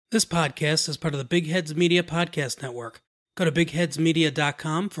This podcast is part of the Big Heads Media Podcast Network. Go to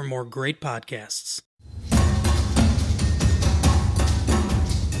bigheadsmedia.com for more great podcasts.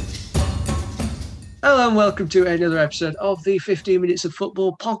 Hello and welcome to another episode of the 15 Minutes of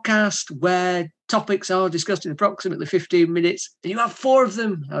Football podcast, where topics are discussed in approximately 15 minutes. And you have four of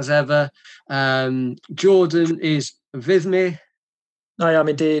them, as ever. Jordan is with me. I am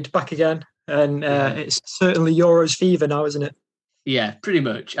indeed back again. And it's certainly Euros fever now, isn't it? Yeah, pretty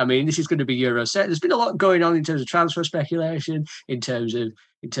much. I mean, this is going to be Euro set. There's been a lot going on in terms of transfer speculation, in terms of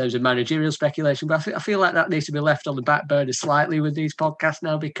managerial speculation, but I feel like that needs to be left on the back burner slightly with these podcasts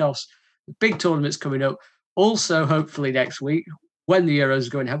now, because the big tournament's coming up. Also, hopefully next week, when the Euros are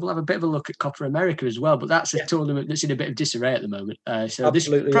going ahead, we'll have a bit of a look at Copa America as well. But that's a tournament that's in a bit of disarray at the moment. So this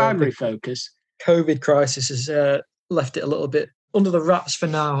primary focus. COVID crisis has left it a little bit under the wraps for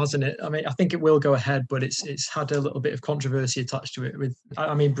now, hasn't it? I mean, I think it will go ahead, but it's had a little bit of controversy attached to it. With,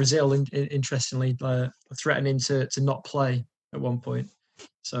 I mean, Brazil, interestingly, threatening to not play at one point.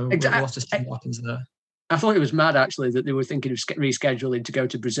 So we'll have to see what happens there. I thought it was mad, actually, that they were thinking of rescheduling to go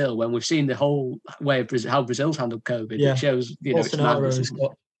to Brazil when we've seen the whole way of how Brazil's handled COVID. Yeah. It shows, Bolsonaro's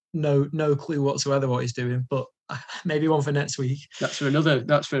got no clue whatsoever what he's doing, but maybe one for next week. That's for another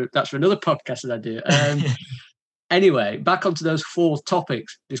podcast that I do. Anyway, back onto those four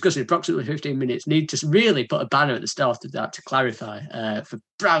topics, discussing approximately 15 minutes. Need to really put a banner at the start of that to clarify for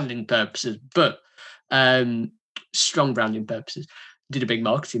branding purposes, but strong branding purposes. Did a big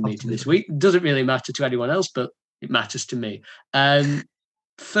marketing meeting this week. Doesn't really matter to anyone else, but it matters to me.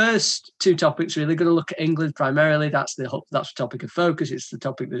 First two topics, really going to look at England primarily. That's the topic of focus. It's the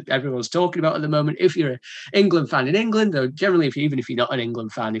topic that everyone's talking about at the moment. If you're an England fan in England, or generally, even if you're not an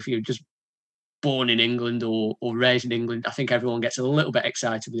England fan, if you're just born in England or raised in England, I think everyone gets a little bit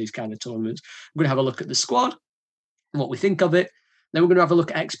excited with these kind of tournaments. We're going to have a look at the squad and what we think of it. Then we're going to have a look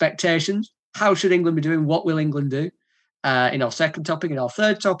at expectations. How should England be doing? What will England do? In our second topic. In our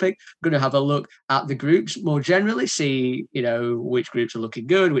third topic, we're going to have a look at the groups more generally, see, which groups are looking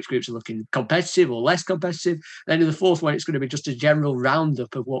good, which groups are looking competitive or less competitive. Then in the fourth one, it's going to be just a general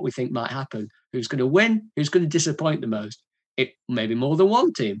roundup of what we think might happen. Who's going to win? Who's going to disappoint the most? It maybe more than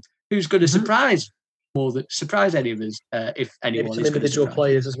one team. Who's going to surprise any of us, if anyone is individual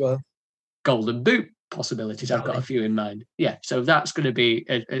players as well. Golden Boot possibilities. Exactly. I've got a few in mind. Yeah, so that's going to be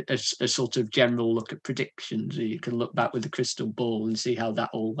a sort of general look at predictions. You can look back with the crystal ball and see how that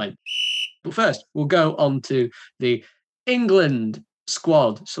all went. But first, we'll go on to the England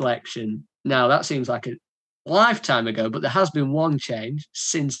squad selection. Now, that seems like a lifetime ago, but there has been one change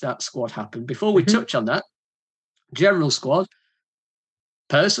since that squad happened. Before we touch on that, general squad,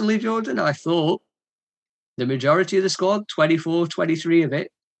 personally, Jordan, I thought the majority of the squad, 24, 23 of it,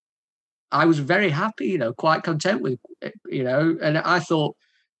 I was very happy, quite content with, and I thought,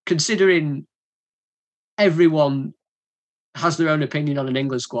 considering everyone has their own opinion on an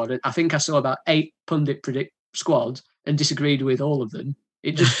England squad, I think I saw about 8 pundit predict squads and disagreed with all of them.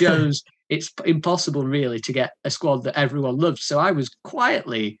 It just shows it's impossible, really, to get a squad that everyone loves. So I was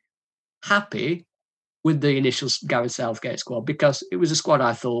quietly happy with the initial Gareth Southgate squad, because it was a squad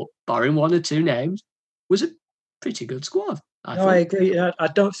I thought, barring one or two names, was a pretty good squad. I agree. I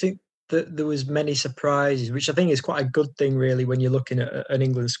don't think that there was many surprises, which I think is quite a good thing, really, when you're looking at an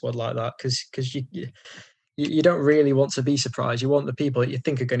England squad like that, because you don't really want to be surprised. You want the people that you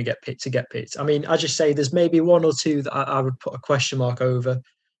think are going to get picked to get picked. I mean, I just say there's maybe one or two that I would put a question mark over.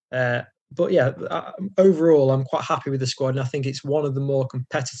 But yeah, overall, I'm quite happy with the squad, and I think it's one of the more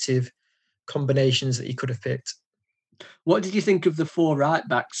competitive combinations that you could have picked. What did you think of the 4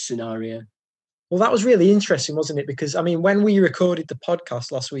 right-backs scenario? Well, that was really interesting, wasn't it? Because, I mean, when we recorded the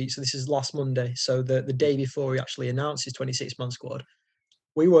podcast last week, so this is last Monday, so the day before he actually announced his 26-man squad,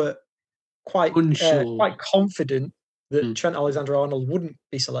 we were quite confident that Trent Alexander-Arnold wouldn't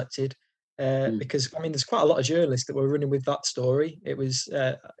be selected because, I mean, there's quite a lot of journalists that were running with that story. It was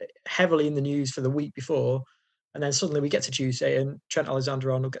heavily in the news for the week before, and then suddenly we get to Tuesday and Trent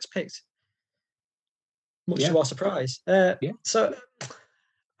Alexander-Arnold gets picked. Much to our surprise. So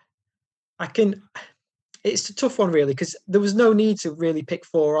it's a tough one, really, because there was no need to really pick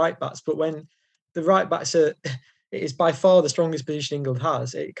 4 right backs, but when the right backs it is by far the strongest position England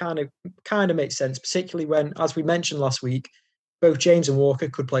has, it kind of makes sense, particularly when, as we mentioned last week, both James and Walker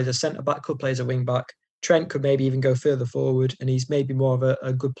could play as a centre back, could play as a wing back. Trent could maybe even go further forward, and he's maybe more of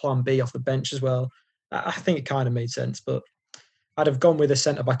a good plan B off the bench as well. I think it kind of made sense, but I'd have gone with a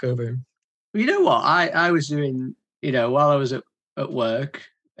centre back over him. You know what? I was doing, while I was at work,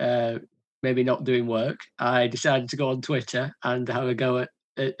 maybe not doing work, I decided to go on Twitter and have a go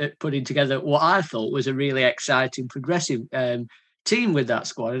at putting together what I thought was a really exciting, progressive team with that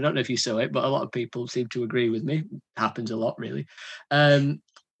squad. I don't know if you saw it, but a lot of people seem to agree with me. Happens a lot, really.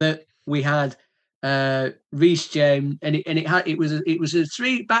 That we had Reece James, and it was a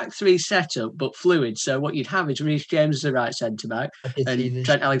 3-back-3 setup, but fluid. So what you'd have is Reece James as a right centre back and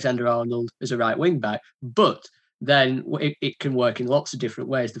Trent Alexander-Arnold as a right wing back, but then it can work in lots of different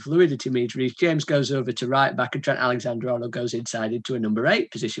ways. The fluidity means Reece James goes over to right back and Trent Alexander-Arnold goes inside into a number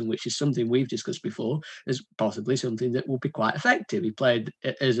 8 position, which is something we've discussed before as possibly something that will be quite effective. He played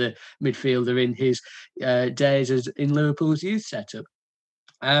as a midfielder in his days in Liverpool's youth setup.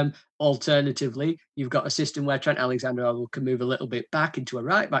 Alternatively, you've got a system where Trent Alexander-Arnold can move a little bit back into a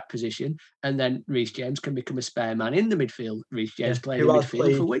right-back position, and then Reece James can become a spare man in the midfield. Reece James played in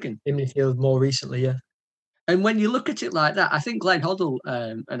midfield for Wigan. In midfield more recently, yeah. And when you look at it like that, I think Glenn Hoddle,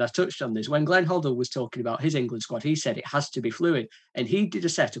 and I touched on this, when Glenn Hoddle was talking about his England squad, he said it has to be fluid. And he did a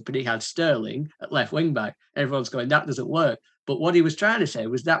setup and he had Sterling at left wing back. Everyone's going, that doesn't work. But what he was trying to say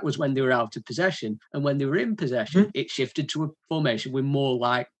was that was when they were out of possession. And when they were in possession, it shifted to a formation with more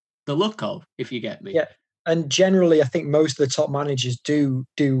like the look of, if you get me. Yeah. And generally, I think most of the top managers do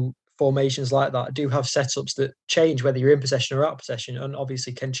formations like that, do have setups that change whether you're in possession or out of possession, and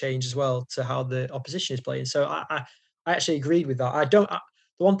obviously can change as well to how the opposition is playing. So I actually agreed with that. The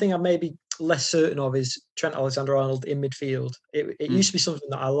one thing I'm maybe less certain of is Trent Alexander-Arnold in midfield. It used to be something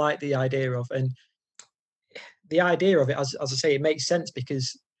that I like the idea of, and the idea of it, as I say, it makes sense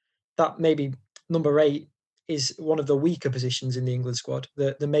because that maybe number 8 is one of the weaker positions in the England squad.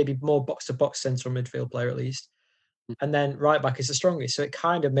 There may be more box-to-box central midfield player at least. And then right back is the strongest. So it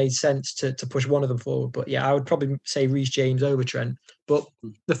kind of made sense to push one of them forward. But yeah, I would probably say Reece James over Trent. But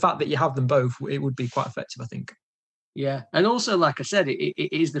the fact that you have them both, it would be quite effective, I think. Yeah. And also, like I said,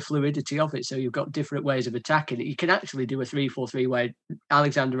 it is the fluidity of it. So you've got different ways of attacking it. You can actually do a 3-4-3 where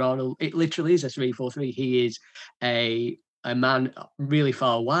Alexander-Arnold, it literally is a 3-4-3. He is a man really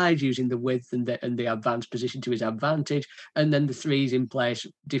far wide, using the width and the advanced position to his advantage, and then the threes in place,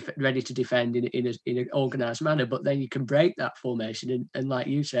 ready to defend in an organised manner. But then you can break that formation, and like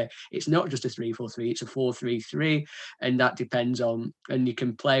you say, it's not just a 3-4-3; it's a 4-3-3, and that depends on. And you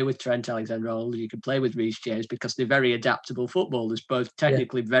can play with Trent Alexander-Arnold, you can play with Reece James because they're very adaptable footballers, both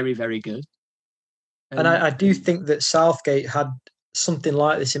technically very, very good. And I do think that Southgate had something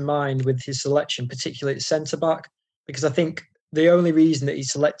like this in mind with his selection, particularly at centre back. Because I think the only reason that he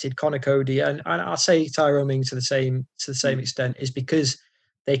selected Conor Coady, and I say Tyrone Mings to the same extent, is because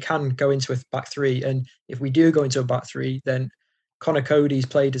they can go into a back 3. And if we do go into a back 3, then Conor Coady's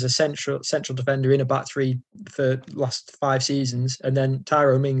played as a central defender in a back 3 for the last 5 seasons. And then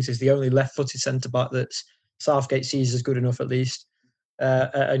Tyrone Mings is the only left-footed centre-back that Southgate sees as good enough, at least,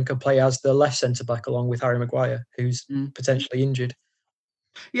 and can play as the left centre-back along with Harry Maguire, who's potentially injured.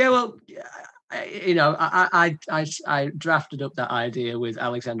 Yeah, well, I drafted up that idea with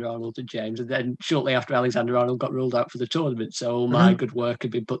Alexander-Arnold and James, and then shortly after Alexander-Arnold got ruled out for the tournament, so all my good work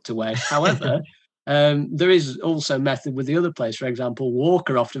had been put to waste. However, there is also method with the other players. For example,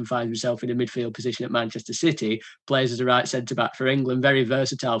 Walker often finds himself in a midfield position at Manchester City, plays as a right centre-back for England, very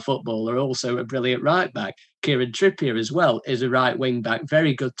versatile footballer, also a brilliant right-back. Kieran Trippier as well is a right wing-back,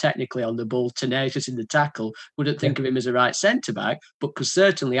 very good technically on the ball, tenacious in the tackle. Wouldn't think of him as a right centre-back, but because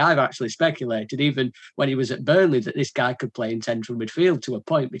certainly I've actually speculated, even when he was at Burnley, that this guy could play in central midfield to a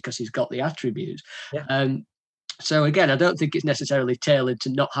point because he's got the attributes. Yeah. So again, I don't think it's necessarily tailored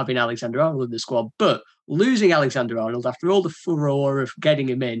to not having Alexander-Arnold in the squad, but losing Alexander-Arnold after all the furore of getting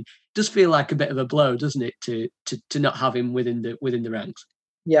him in does feel like a bit of a blow, doesn't it, to not have him within the ranks?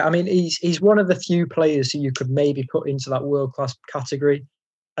 Yeah, I mean, he's one of the few players who you could maybe put into that world-class category.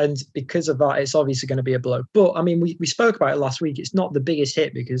 And because of that, it's obviously going to be a blow. But, I mean, we spoke about it last week. It's not the biggest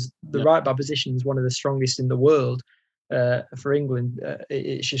hit because the right-back position is one of the strongest in the world for England.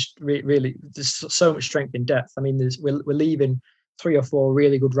 It's just really, there's so much strength in depth. I mean, we're leaving 3 or 4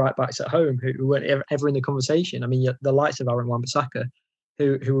 really good right-backs at home who weren't ever in the conversation. I mean, the likes of Aaron Wan-Bissaka,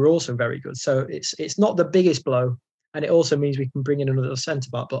 who were also very good. So it's not the biggest blow. And it also means we can bring in another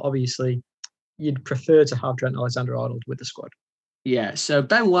centre-back. But obviously, you'd prefer to have Trent Alexander-Arnold with the squad. Yeah, so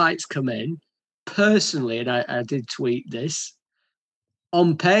Ben White's come in. Personally, and I did tweet this,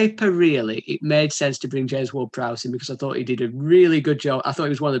 on paper, really, it made sense to bring James Ward-Prowse in because I thought he did a really good job. I thought he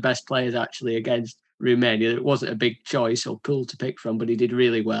was one of the best players, actually, against Romania. It wasn't a big choice or pool to pick from, but he did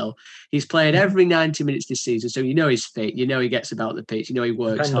really well. He's played every 90 minutes this season, so you know he's fit, you know he gets about the pitch, you know he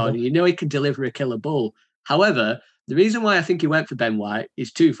works hard, you know he can deliver a killer ball. However, the reason why I think he went for Ben White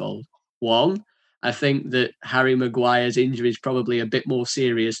is twofold. One, I think that Harry Maguire's injury is probably a bit more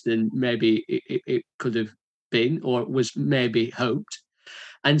serious than maybe it could have been or was maybe hoped.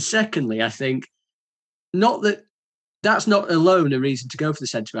 And secondly, I think not that that's not alone a reason to go for the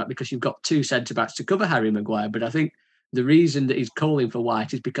centre-back, because you've got two centre-backs to cover Harry Maguire. But I think the reason that he's calling for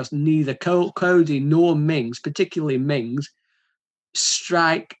White is because neither Coady nor Mings, particularly Mings,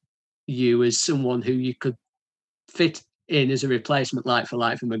 strike you as someone who you could fit in as a replacement like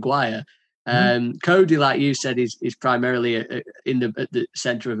for Maguire. Coady, like you said, is primarily at the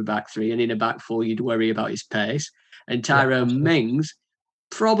centre of a back three, and in a back four, you'd worry about his pace. And Tyrone Mings,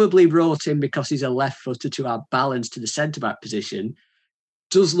 probably brought in because he's a left footer to add balance to the centre-back position,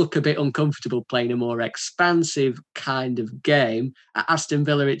 does look a bit uncomfortable playing a more expansive kind of game. At Aston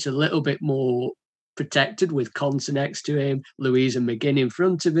Villa, it's a little bit more protected with Konsa next to him, Louise and McGinn in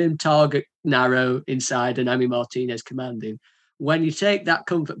front of him, Target narrow inside, and Emi Martinez commanding. When you take that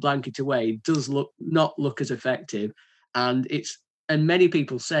comfort blanket away, it does not look as effective. And many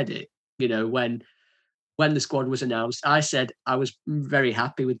people said it, when the squad was announced. I said I was very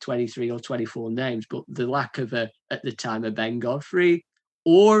happy with 23 or 24 names, but the lack of at the time, a Ben Godfrey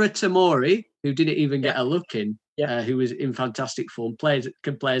or a Tomori, who didn't even get a look in, who was in fantastic form,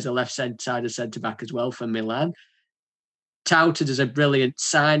 can play as a left-sided centre-back as well for Milan. Touted as a brilliant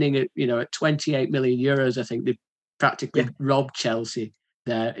signing at 28 million euros. I think they practically robbed Chelsea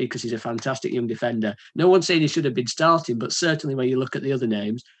there because he's a fantastic young defender. No one's saying he should have been starting, but certainly when you look at the other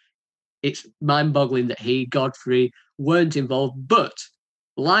names, it's mind-boggling that Godfrey, weren't involved. But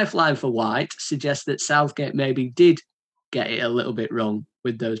lifeline for White suggests that Southgate maybe did get it a little bit wrong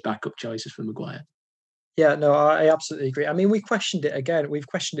with those backup choices for Maguire. Yeah, no, I absolutely agree. I mean, we questioned it again. We've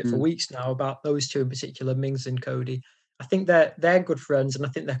questioned it for weeks now about those two in particular, Mings and Coady. I think they're good friends, and I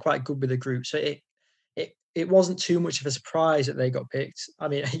think they're quite good with the group. So it wasn't too much of a surprise that they got picked. I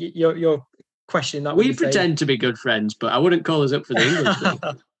mean, you're questioning that. We pretend to be good friends, but I wouldn't call us up for the English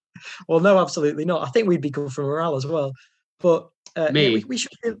league. Well, no, absolutely not. I think we'd be good for morale as well. But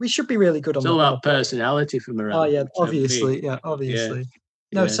we should be really good on. It's all about personality for morale. Oh yeah, obviously.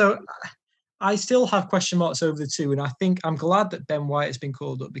 No, so I still have question marks over the two, and I think I'm glad that Ben White has been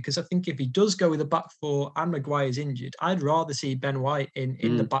called up, because I think if he does go with a back four and Maguire's injured, I'd rather see Ben White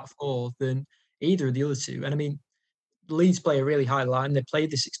in the back four than either of the other two. And I mean, Leeds play a really high line. They play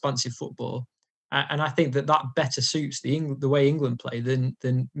this expansive football. And I think that better suits the way England play than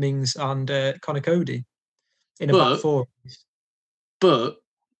Mings and Conor Coady in a back four. But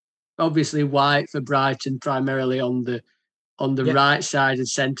obviously White for Brighton primarily on the right side and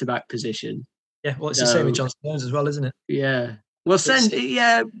centre back position. Yeah, well, it's the same with John Stones as well, isn't it? Yeah. Well,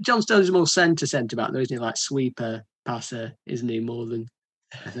 John Stones is more centre back though, isn't he? Like sweeper, passer, isn't he? More than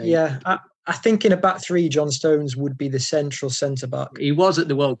I think. Yeah, I think in a back three, John Stones would be the central centre back. He was at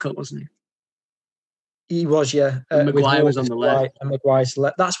the World Cup, wasn't he? He was, yeah. Maguire was on the left. And Maguire's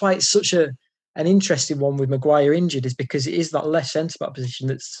left. That's why it's such an interesting one with Maguire injured, is because it is that left centre-back position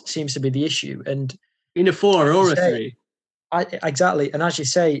that seems to be the issue. And in a 4 or a 3. Exactly. And as you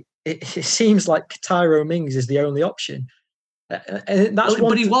say, it seems like Tyrone Mings is the only option. And that's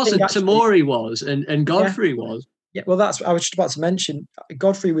but he wasn't. Tomori was, and Godfrey was. Yeah, well, I was just about to mention.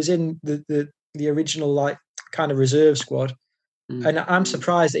 Godfrey was in the original kind of reserve squad. And I'm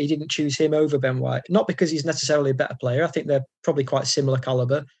surprised that he didn't choose him over Ben White. Not because he's necessarily a better player. I think they're probably quite similar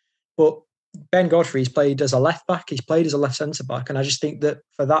caliber. But Ben Godfrey's played as a left back. He's played as a left centre back. And I just think that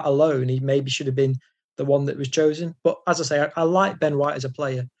for that alone, he maybe should have been the one that was chosen. But as I say, I like Ben White as a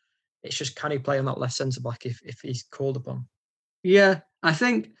player. It's just, can he play on that left centre back if he's called upon? Yeah, I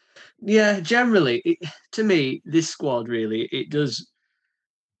think, generally, to me, this squad really, it's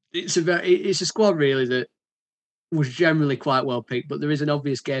a squad really that was generally quite well picked, but there is an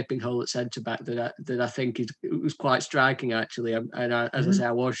obvious gaping hole at centre back that I think was quite striking actually. And as I say,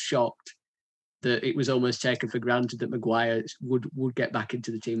 I was shocked that it was almost taken for granted that Maguire would get back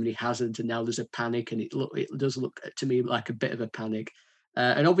into the team, and he hasn't. And now there's a panic, and it does look to me like a bit of a panic.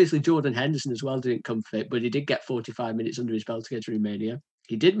 And obviously Jordan Henderson as well didn't come fit, but he did get 45 minutes under his belt against Romania.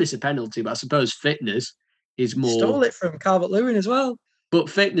 He did miss a penalty, but I suppose fitness is more. Stole it from Calvert-Lewin as well. But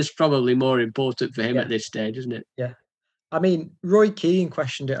fitness probably more important for him at this stage, isn't it? Yeah. I mean, Roy Keane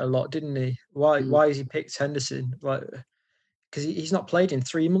questioned it a lot, didn't he? Why has he picked Henderson? Because he's not played in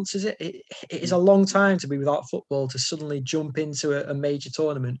 3 months, is it? It is a long time to be without football, to suddenly jump into a major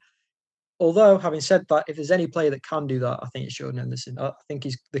tournament. Although, having said that, if there's any player that can do that, I think it's Jordan Henderson. I think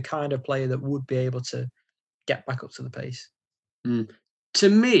he's the kind of player that would be able to get back up to the pace. To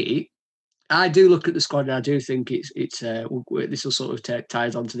me, I do look at the squad and I do think this will sort of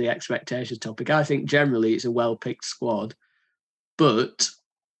ties onto the expectations topic. I think generally it's a well-picked squad, but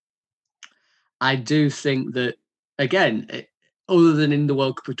I do think that, again, other than in the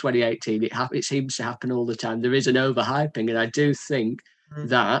World Cup of 2018, it seems to happen all the time. There is an overhyping, and I do think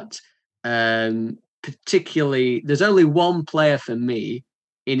that particularly, there's only one player for me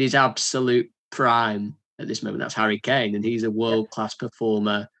in his absolute prime at this moment. That's Harry Kane, and he's a world-class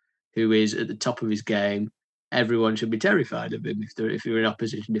performer who is at the top of his game. Everyone should be terrified of him if you're an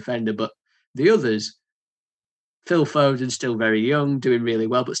opposition defender. But the others, Phil Foden's still very young, doing really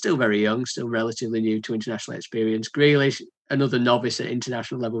well, but still very young, still relatively new to international experience. Grealish, another novice at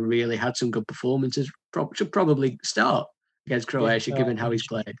international level, really had some good performances. Should probably start against Croatia, given how he's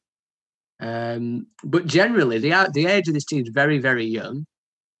played. But generally, the age of this team is very, very young.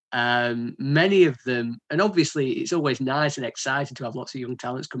 Many of them, and obviously it's always nice and exciting to have lots of young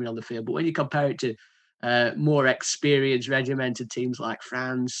talents coming on the field, but when you compare it to more experienced, regimented teams like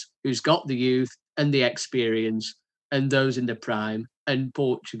France, who's got the youth and the experience, and those in the prime, and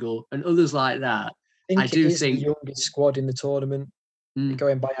Portugal, and others like that, I do think the youngest squad in the tournament,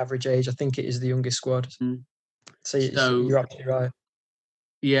 going by average age, I think it is the youngest squad. So you're absolutely right.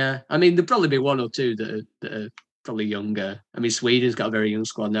 Yeah, I mean, there'll probably be one or two that are probably younger. I mean, Sweden's got a very young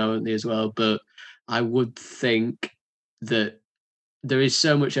squad now, haven't they, as well? But I would think that there is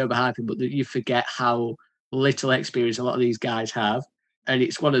so much overhyping, but that you forget how little experience a lot of these guys have. And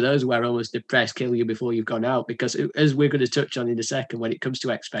it's one of those where almost the press kill you before you've gone out, because as we're going to touch on in a second, when it comes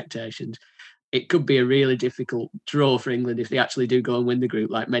to expectations, it could be a really difficult draw for England if they actually do go and win the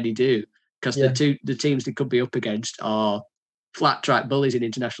group, like many do, because the teams they could be up against are flat track bullies in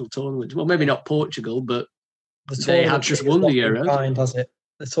international tournaments. Well, maybe not Portugal, but they have just won the Euros. Kind, has it?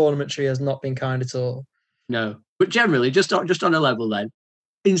 The tournament tree has not been kind at all. No, but generally, just on a level then,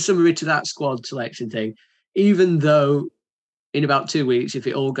 in summary to that squad selection thing, even though in about 2 weeks, if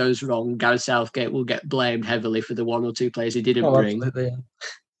it all goes wrong, Gareth Southgate will get blamed heavily for the one or two players he didn't bring. Absolutely,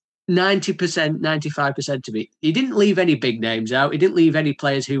 90%, 95% of it. He didn't leave any big names out. He didn't leave any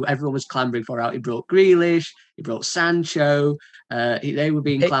players who everyone was clambering for out. He brought Grealish. He brought Sancho. They were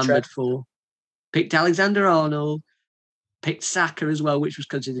being clamoured for. Picked Alexander-Arnold. Picked Saka as well, which was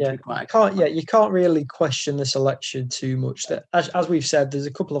considered to be quite. You can't really question the selection too much. That, as we've said, there's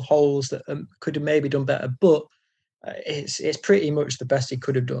a couple of holes that could have maybe done better, but it's pretty much the best he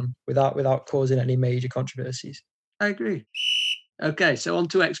could have done without causing any major controversies. I agree. Okay, so on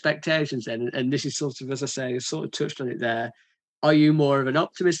to expectations then, and this is sort of, as I say, sort of touched on it there. Are you more of an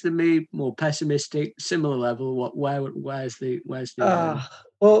optimist than me, more pessimistic, similar level? Where's the?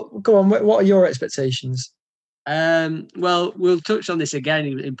 Well, go on. What are your expectations? Well, we'll touch on this again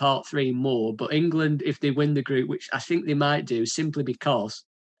in part 3 more. But England, if they win the group, which I think they might do, simply because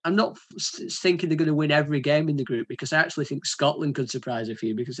I'm not thinking they're going to win every game in the group, because I actually think Scotland could surprise a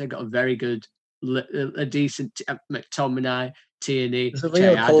few, because they've got a very good, a decent McTominay, Tierney,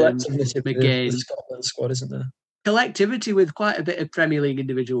 Che Adams, McGinn. The Scotland squad, isn't there? Collectivity with quite a bit of Premier League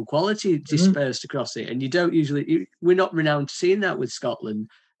individual quality dispersed across it, and you don't usually. We're not renowned for seeing that with Scotland.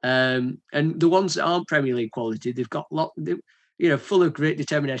 And the ones that aren't Premier League quality, they've got full of grit,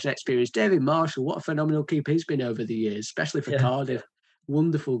 determination, experience. David Marshall, what a phenomenal keeper he's been over the years, especially for Cardiff.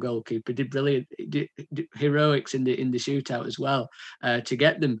 Wonderful goalkeeper, did brilliant, did heroics in the shootout as well, to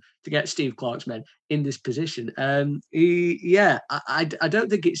get Steve Clarke's men in this position. I don't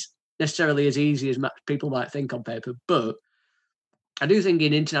think it's necessarily as easy as people might think on paper, but I do think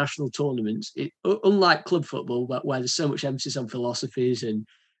in international tournaments, unlike club football, where there's so much emphasis on philosophies and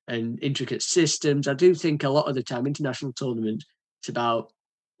intricate systems, I do think a lot of the time international tournaments, it's about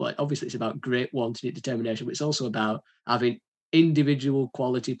grit, wanting it, determination, but it's also about having individual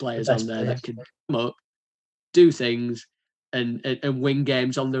quality players on there that can come up, do things, and win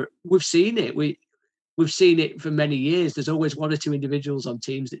games on the. We've seen it. We've seen it for many years. There's always one or two individuals on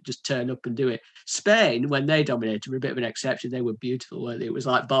teams that just turn up and do it. Spain, when they dominated, were a bit of an exception. They were beautiful, weren't they? It was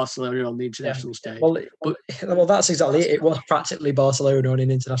like Barcelona on the international stage. Well, that's exactly it. It was practically Barcelona on an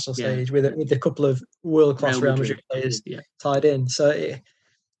international stage with a couple of world-class Real Madrid players tied in. So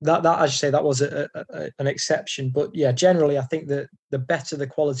that, as you say, that was an exception. But yeah, generally, I think that the better the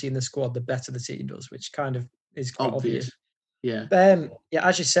quality in the squad, the better the team does, which kind of is quite obvious. Yeah.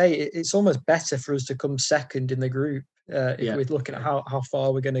 As you say, it's almost better for us to come second in the group if we're looking at how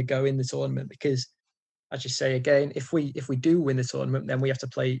far we're going to go in the tournament. Because, as you say again, if we do win the tournament, then we have to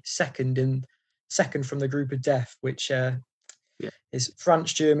play second from the group of death, which is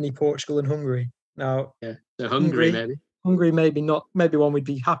France, Germany, Portugal, and Hungary. Now, so Hungary maybe not. Maybe one we'd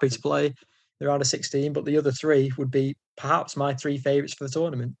be happy to play the round of 16, but the other 3 would be perhaps my 3 favourites for the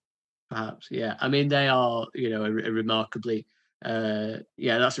tournament. Perhaps, yeah. I mean, they are, a remarkably,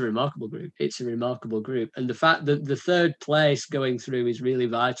 that's a remarkable group. It's a remarkable group. And the fact that the third place going through is really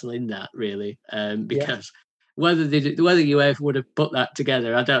vital in that, really, because whether UEFA would have put that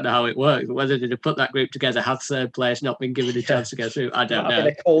together, I don't know how it works. But whether they'd have put that group together, had third place not been given a chance to go through, I don't know. Been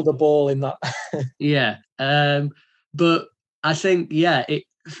a colder ball in that. Yeah, but I think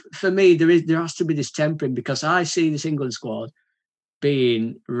for me there has to be this tempering, because I see this England squad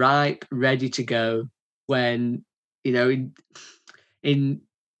being ripe, ready to go when in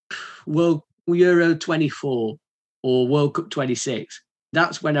World Euro 24 or World Cup 26.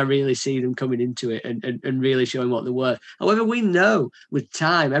 That's when I really see them coming into it and really showing what they're worth. However, we know with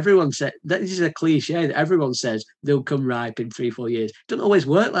time, everyone said, this is a cliche that everyone says they'll come ripe in 3-4 years. It doesn't always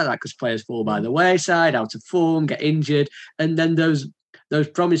work like that, because players fall by the wayside, out of form, get injured, and then those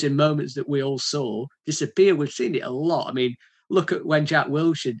promising moments that we all saw disappear. We've seen it a lot. I mean, look at when Jack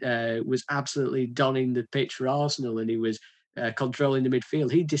Wilshere was absolutely donning the pitch for Arsenal, and he was controlling the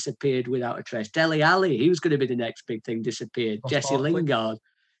midfield. He disappeared without a trace. Dele Alli, he was going to be the next big thing, disappeared. Jesse Lingard,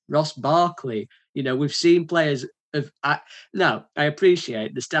 Ross Barkley. We've seen players now, I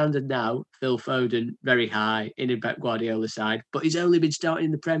appreciate the standard now, Phil Foden, very high in a Pep Guardiola side, but he's only been starting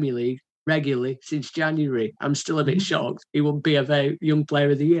in the Premier League regularly since January. I'm still a bit shocked. He wouldn't be a very young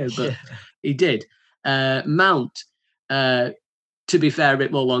player of the year, but he did. Mount, to be fair, a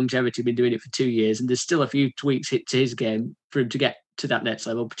bit more longevity, been doing it for 2 years, and there's still a few tweaks hit to his game for him to get to that next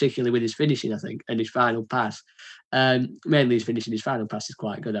level, particularly with his finishing, I think, and his final pass. Mainly his finishing, his final pass is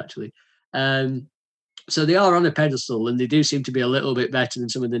quite good, actually. So they are on a pedestal, and they do seem to be a little bit better than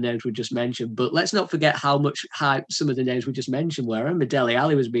some of the names we just mentioned. But let's not forget how much hype some of the names we just mentioned were. I remember Dele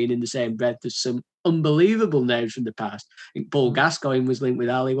Alli was being in the same breath as some unbelievable names from the past. I think Paul Gascoigne was linked with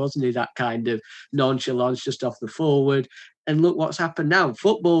Ali, wasn't he? That kind of nonchalance just off the forward. And look what's happened now.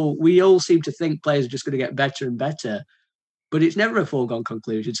 Football, we all seem to think players are just going to get better and better, but it's never a foregone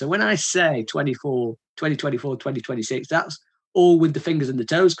conclusion. So when I say 2024, 2026, that's all with the fingers and the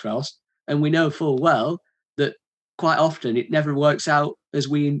toes crossed. And we know full well that quite often it never works out as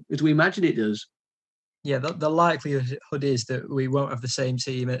we imagine it does. Yeah, the likelihood is that we won't have the same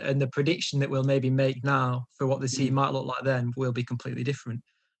team, and the prediction that we'll maybe make now for what the team might look like then will be completely different.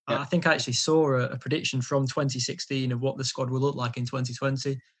 Yeah. I think I actually saw a prediction from 2016 of what the squad will look like in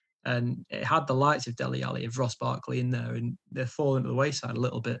 2020, and it had the likes of Dele Alli, of Ross Barkley in there, and they're falling to the wayside a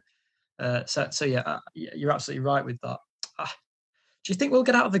little bit. So yeah, you're absolutely right with that. Do you think we'll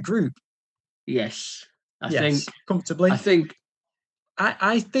get out of the group? Yes, I think comfortably. I think,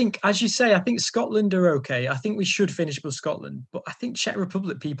 as you say, I think Scotland are okay. I think we should finish with Scotland, but I think Czech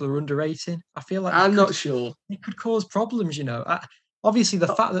Republic people are underrating. I feel like not sure. It could cause problems, Obviously,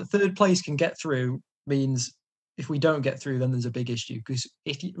 the fact that third place can get through means if we don't get through, then there's a big issue. Because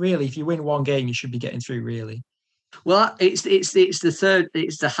if you win one game, you should be getting through, really. Well, it's the third.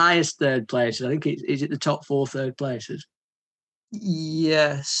 It's the highest third places. I think is it the top 4 third places.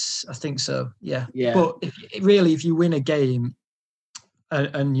 Yes, I think so. Yeah. But if you win a game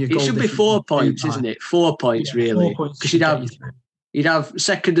and you, it should be 4 points, isn't it? 4 points, really, because you'd have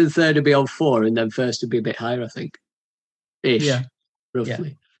second and third would be on 4, and then first would be a bit higher, I think.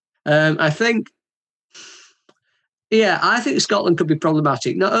 Roughly. Yeah. I think Scotland could be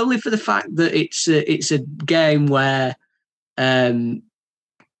problematic, not only for the fact that it's a game where it's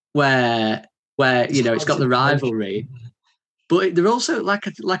got the rivalry, but they're also, like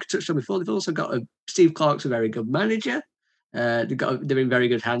I touched on before, they've also got Steve Clarke's a very good manager. They're in very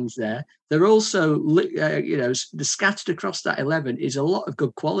good hands there. They're also, the scattered across that 11 is a lot of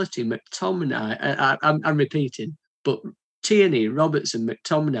good quality. McTominay, I'm repeating, but Tierney, Robertson,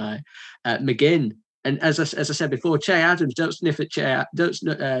 McTominay, McGinn, and as I said before, Che Adams. Don't stick your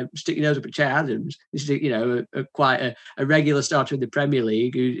nose up at Che Adams. This is quite a regular starter in the Premier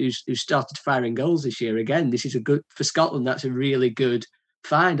League who started firing goals this year. Again, this is a good for Scotland. That's a really good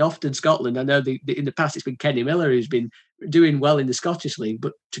find. Often Scotland, I know in the past it's been Kenny Miller who's been doing well in the Scottish League,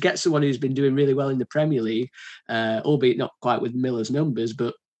 but to get someone who's been doing really well in the Premier League, albeit not quite with Miller's numbers,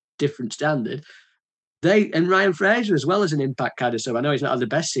 but different standard. And Ryan Fraser as well as an impact caddy. So I know he's not had the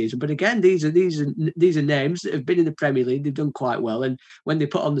best season, but again, these are names that have been in the Premier League. They've done quite well, and when they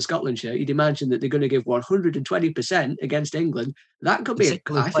put on the Scotland shirt, you'd imagine that they're going to give 120% against England. That could be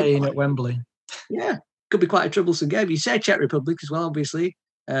playing at Wembley. Yeah, could be quite a troublesome game. You say Czech Republic as well, obviously.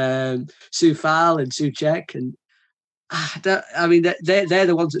 Soufal and Souček, and they're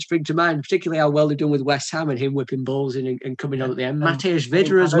the ones that spring to mind, particularly how well they've done with West Ham and him whipping balls in and coming on at the end. Matej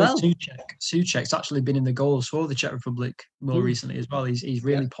Vida as well. Souček's actually been in the goals for the Czech Republic more recently as well. He's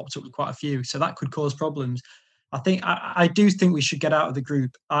really popped up with quite a few, so that could cause problems. I do think we should get out of the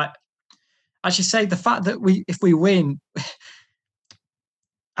group. I should say the fact that if we win,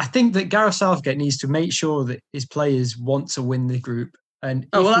 I think that Gareth Southgate needs to make sure that his players want to win the group. And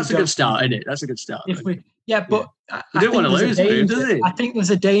that's a good start, isn't it? That's a good start. Yeah, but I don't want to lose the group, does it? I think there's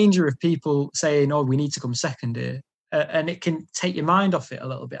a danger of people saying, "Oh, we need to come second here," and it can take your mind off it a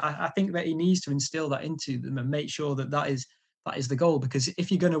little bit. I think that he needs to instill that into them and make sure that is the goal. Because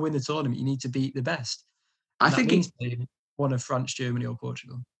if you're going to win the tournament, you need to beat the best. I think means one of France, Germany, or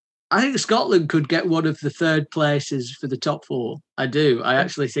Portugal. I think Scotland could get one of the third places for the top four. I do. I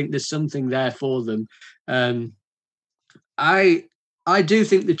actually think there's something there for them. I do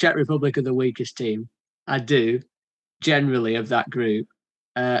think the Czech Republic are the weakest team. I do, generally, of that group.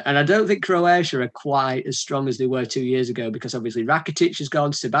 And I don't think Croatia are quite as strong as they were 2 years ago because obviously Rakitic has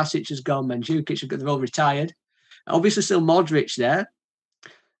gone, Subasic has gone, Mandzukic, they're all retired. Obviously still Modric there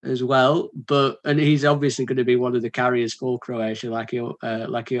as well, and he's obviously going to be one of the carriers for Croatia like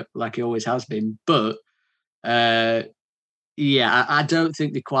he always has been. But I don't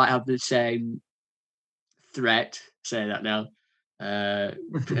think they quite have the same threat. Say that now. And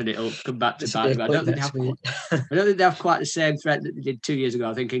it'll come back to bite. I don't think they have quite the same threat that they did 2 years ago.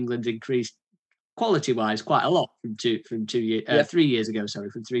 I think England's increased quality-wise quite a lot from 3 years ago.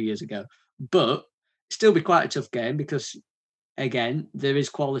 Sorry, from 3 years ago. But still be quite a tough game because, again, there is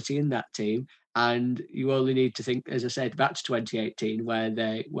quality in that team, and you only need to think, as I said, back to 2018 where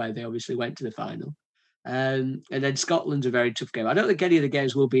they obviously went to the final. And then Scotland's a very tough game. I don't think any of the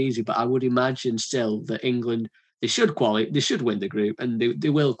games will be easy, but I would imagine still that England. They should win the group, and they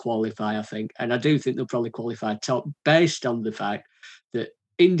will qualify, I think. And I do think they'll probably qualify top based on the fact that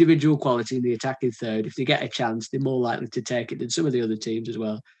individual quality in the attacking third, if they get a chance, they're more likely to take it than some of the other teams as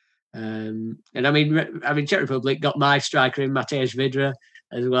well. And I mean, Czech Republic got my striker in Matej Vydra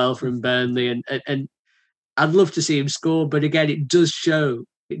as well from Burnley, and I'd love to see him score. But again, it does show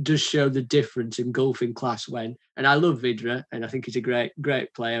the difference in golfing class and I love Vydra, and I think he's a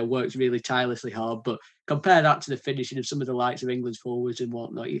great player, works really tirelessly hard, but compare that to the finishing of some of the likes of England's forwards and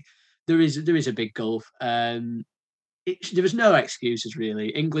whatnot, there is a big gulf. There was no excuses really.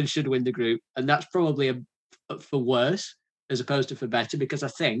 England should win the group, and that's probably for worse as opposed to for better, because I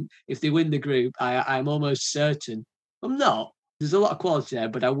think if they win the group, I'm almost certain, I'm not, there's a lot of quality there,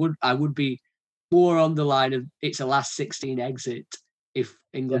 but I would be more on the line of it's a last 16 exit if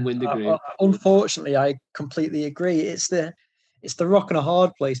England win the group. Unfortunately, I completely agree. It's the rock and a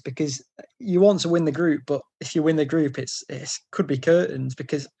hard place, because you want to win the group, but if you win the group, it could be curtains.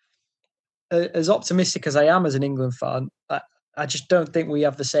 Because as optimistic as I am as an England fan, I just don't think we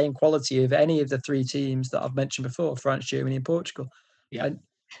have the same quality of any of the three teams that I've mentioned before: France, Germany, and Portugal. Yeah,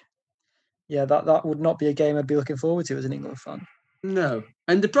 that would not be a game I'd be looking forward to as an England fan. No,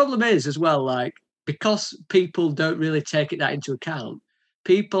 and the problem is as well, like, because people don't really take that into account,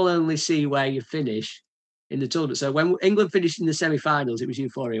 people only see where you finish in the tournament. So when England finished in the semi-finals, it was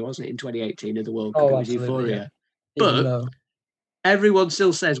euphoria, wasn't it? In 2018 of the World Cup, it was euphoria. Yeah. But everyone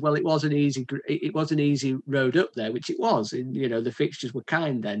still says, well, it was an easy road up there, which it was. And, the fixtures were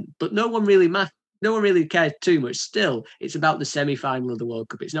kind then, but no one really cared too much. Still, it's about the semi-final of the World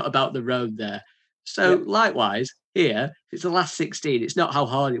Cup. It's not about the road there. So likewise, here, it's the last 16. It's not how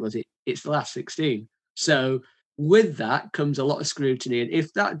hard it was. It's the last 16. So with that comes a lot of scrutiny. And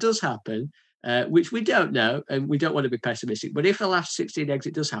if that does happen, which we don't know, and we don't want to be pessimistic, but if the last 16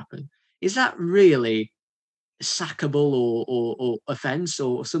 exit does happen, is that really sackable or offence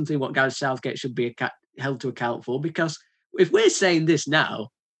or something what Gareth Southgate should be held to account for? Because if we're saying this now,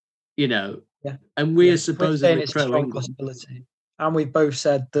 and we're supposedly pro-England. And we've both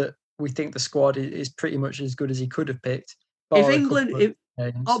said that we think the squad is pretty much as good as he could have picked. If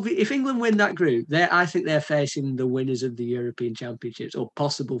England win that group, I think they're facing the winners of the European Championships or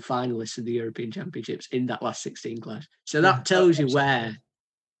possible finalists of the European Championships in that last 16 clash. So that tells you where,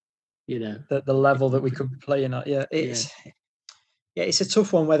 the level that we could be playing at. Yeah, it's a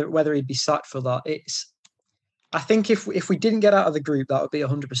tough one whether he'd be sacked for that. I think if we didn't get out of the group, that would be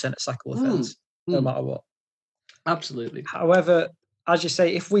 100% a sackable offence, no matter what. Absolutely. However, as you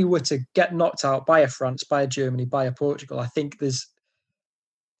say, if we were to get knocked out by a France, by a Germany, by a Portugal, I think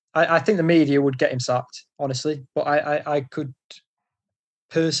I think the media would get him sacked, honestly. But I could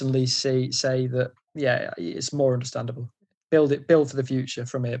personally say that, it's more understandable. Build for the future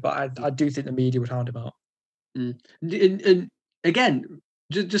from here. But I do think the media would hound him out. And again,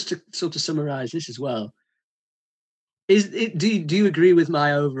 just to sort of summarise this as well, do you agree with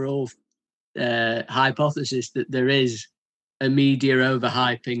my overall hypothesis that there is a media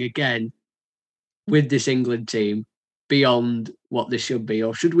overhyping again with this England team beyond what they should be,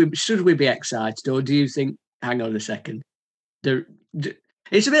 or should we be excited, or do you think? Hang on a second.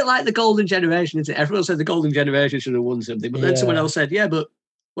 It's a bit like the golden generation, isn't it? Everyone said the golden generation should have won something, but then someone else said, "Yeah, but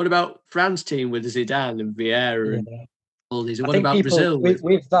what about France team with Zidane and Vieira?" What about Brazil?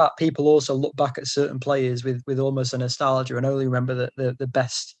 With that, people also look back at certain players with almost a nostalgia and only remember the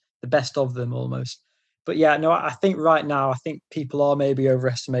best of them almost. But yeah, no, I think right now, I think people are maybe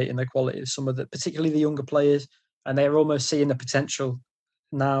overestimating the quality of some of particularly the younger players, and they're almost seeing the potential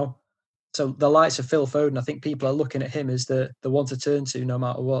now. So the likes of Phil Foden, I think people are looking at him as the one to turn to no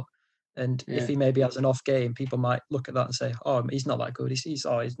matter what. And if he maybe has an off game, people might look at that and say, "Oh, he's not that good. He's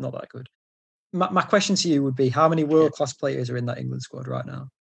not that good." My question to you would be, how many world-class players are in that England squad right now?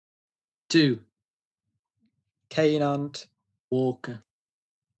 2. Kane and Walker.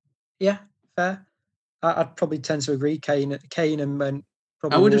 Yeah, fair. I'd probably tend to agree. Kane and probably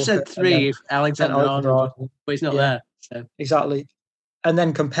I would have said 3 if Alexander-Arnold, but he's not there. So. Exactly. And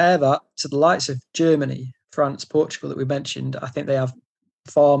then compare that to the likes of Germany, France, Portugal that we mentioned. I think they have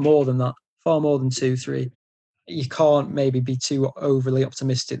far more than that, far more than 2, 3. You can't maybe be too overly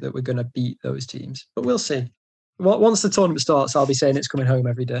optimistic that we're going to beat those teams, but we'll see. Once the tournament starts, I'll be saying it's coming home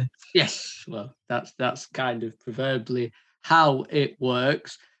every day. Yes, well, that's kind of proverbially how it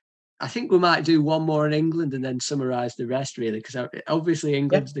works. I think we might do one more in England and then summarise the rest, really, because obviously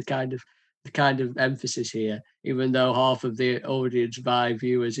England's the kind of emphasis here. Even though half of the audience by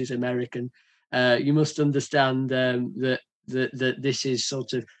viewers is American, you must understand that this is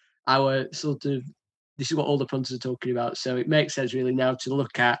this is what all the punters are talking about. So it makes sense really now to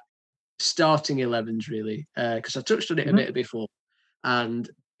look at starting 11s really, because I touched on it a bit before, and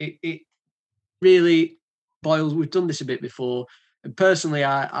it really boils. We've done this a bit before, and personally,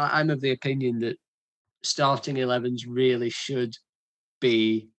 I'm of the opinion that starting 11s really should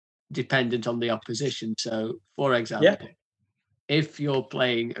be dependent on the opposition. So, for example, if you're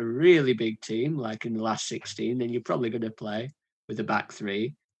playing a really big team, like in the last 16, then you're probably going to play with a back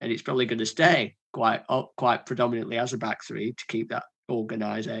 3, and it's probably going to stay quite predominantly as a back 3 to keep that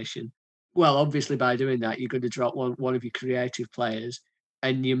organisation. Well, obviously, by doing that, you're going to drop one of your creative players,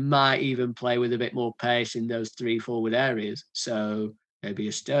 and you might even play with a bit more pace in those 3 forward areas. So maybe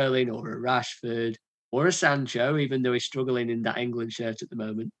a Sterling or a Rashford or a Sancho, even though he's struggling in that England shirt at the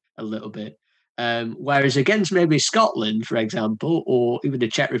moment a little bit. Whereas against maybe Scotland, for example, or even the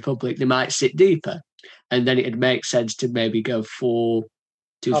Czech Republic, they might sit deeper. And then it'd make sense to maybe go 4-2-3-1,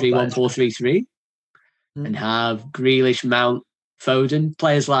 4-3-3, and have Grealish, Mount, Foden,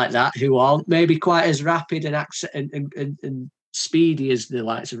 players like that who aren't maybe quite as rapid and speedy as the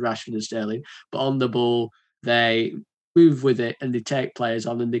likes of Rashford and Sterling, but on the ball, they move with it and they take players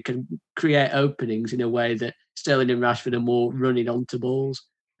on and they can create openings in a way that Sterling and Rashford are more running onto balls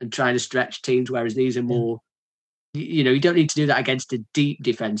and trying to stretch teams, whereas these are more, you don't need to do that against a deep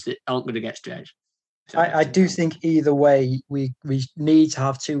defence that aren't going to get stretched. So I do think either way, we need to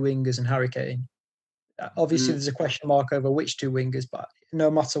have 2 wingers and Harry Kane. Obviously, there's a question mark over which 2 wingers, but no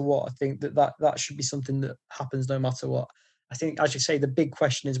matter what, I think that should be something that happens no matter what. I think, as you say, the big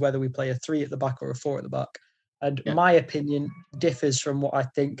question is whether we play a 3 at the back or a 4 at the back. And my opinion differs from what I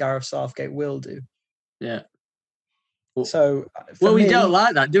think Gareth Southgate will do. Yeah. So, we don't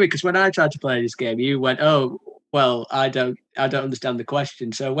like that, do we? Because when I tried to play this game, you went, "Oh, well, I don't understand the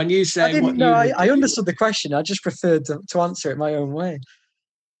question." So when you say, I understood the question. I just preferred to answer it my own way.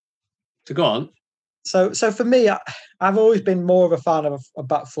 So go on. So for me, I've always been more of a fan of a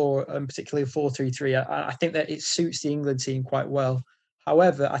back 4, and particularly a 4-3-3. I think that it suits the England team quite well.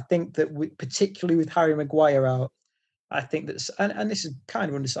 However, I think that particularly with Harry Maguire out, I think that, and this is kind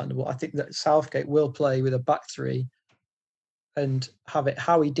of understandable, I think that Southgate will play with a back 3 and have it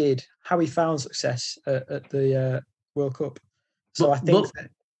how he found success at the World Cup. So I think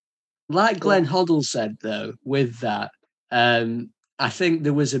like Glenn Hoddle said, though, with that, I think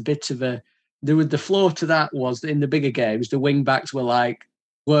there was a bit of the flaw to that was that in the bigger games, the wing backs were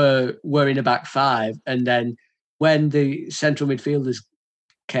in a back 5, and then when the central midfielders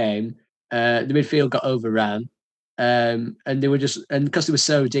came, the midfield got overran, and they were and because they were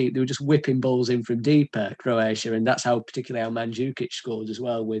so deep, they were just whipping balls in from deeper, Croatia, and that's particularly how Mandzukic scored as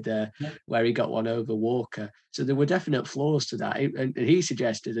well, with where he got one over Walker. So there were definite flaws to that, and he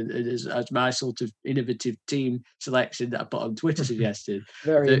suggested, and as my sort of innovative team selection that I put on Twitter suggested,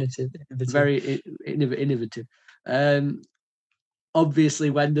 very innovative. Obviously,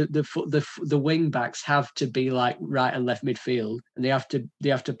 when the wing backs have to be like right and left midfield, and they have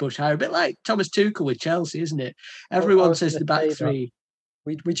to push higher, a bit like Thomas Tuchel with Chelsea, isn't it? Everyone says the back 3.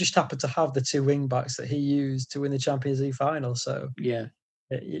 We just happen to have the 2 wing backs that he used to win the Champions League final. So yeah,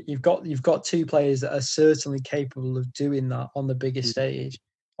 you've got 2 players that are certainly capable of doing that on the biggest stage.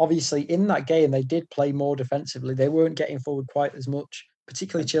 Obviously, in that game, they did play more defensively. They weren't getting forward quite as much,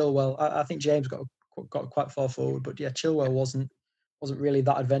 particularly Chilwell. I think James got quite far forward, but yeah, Chilwell wasn't really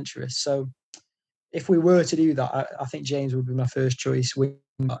that adventurous. So if we were to do that, I think James would be my first choice wing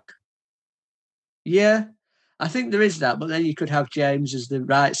back. Yeah, I think there is that, but then you could have James as the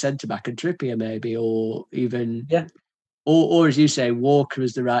right centre back and Trippier maybe, or even or as you say, Walker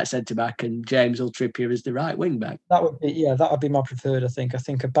as the right centre back and James or Trippier as the right wing back. That would be my preferred. I think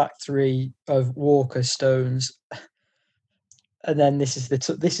a back three of Walker, Stones, and then this is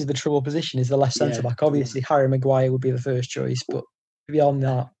the trouble position is the left centre back. Obviously, Harry Maguire would be the first choice, but beyond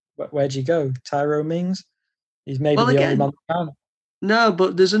that, where'd you go? Tyrone Mings? He's maybe the only man that can. No,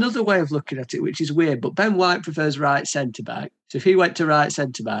 but there's another way of looking at it, which is weird. But Ben White prefers right centre back. So if he went to right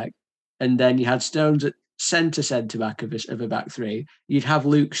centre back, and then you had Stones at centre back of a back three, you'd have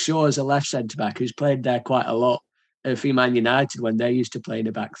Luke Shaw as a left centre back, who's played there quite a lot for Man United when they used to play in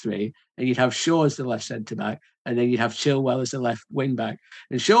a back three, and you'd have Shaw as the left centre back, and then you'd have Chilwell as the left wing back.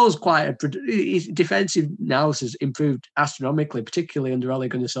 And Shaw's his defensive analysis improved astronomically, particularly under Ole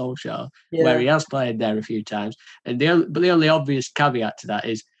Gunnar Solskjaer, where he has played there a few times. And the only obvious caveat to that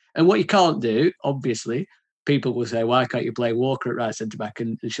is, and what you can't do, obviously, people will say, why can't you play Walker at right centre back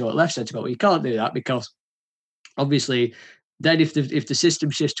and Shaw at left centre back? Well, you can't do that because obviously, then if the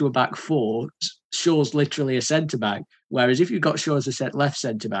system shifts to a back four, Shaw's literally a centre back. Whereas if you've got Shaw as a left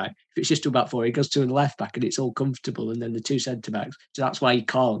centre back, if it's just to a back four, he goes to a left back and it's all comfortable. And then the two centre backs. So that's why you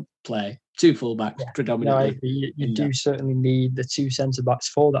can't play two full backs predominantly. No, you do certainly need the two centre backs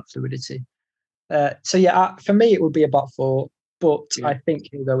for that fluidity. For me, it would be a back four, but I think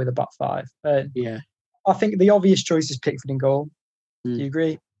he'll go with a back five. I think the obvious choice is Pickford in goal. Do you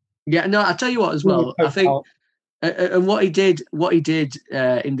agree? Yeah, no, I'll tell you what as well. I think. And what he did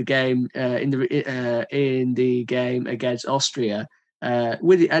in the game in the game against Austria, and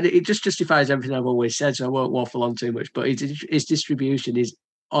it just justifies everything I've always said. So I won't waffle on too much. But his distribution is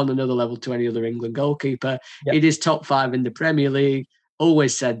on another level to any other England goalkeeper. Yep. It is top 5 in the Premier League.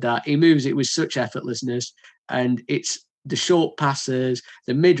 Always said that. He moves it with such effortlessness, and it's the short passes,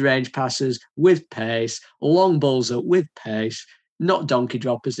 the mid-range passes with pace, long balls up with pace. Not donkey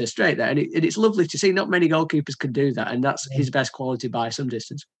droppers, they're straight there. And it's lovely to see. Not many goalkeepers can do that. And that's his best quality by some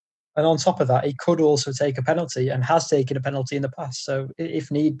distance. And on top of that, he could also take a penalty and has taken a penalty in the past. So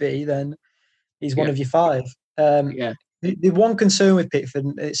if need be, then he's one of your 5. The one concern with Pickford,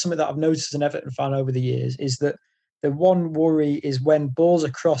 and it's something that I've noticed as an Everton fan over the years, is that the one worry is when balls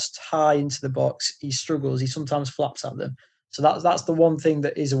are crossed high into the box, he struggles. He sometimes flaps at them. So that's the one thing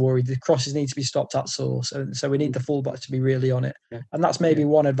that is a worry. The crosses need to be stopped at source. And so we need the fullback to be really on it. Yeah. And that's maybe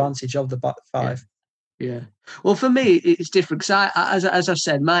one advantage of the back 5. Yeah. Well, for me, it's different because as I've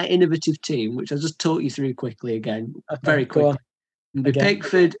said, my innovative team, which I'll just talk you through quickly again, very quickly. The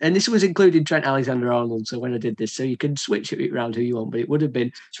Pickford, and this was including Trent Alexander-Arnold. So when I did this, so you can switch it around who you want, but it would have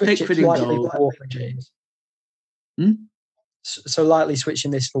been Pickford in goal. Walker and James. So lightly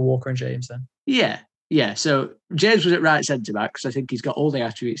switching this for Walker and James then. Yeah, so James was at right centre-back because I think he's got all the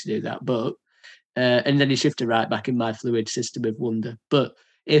attributes to do that. But and then he shifted right back in my fluid system of wonder. But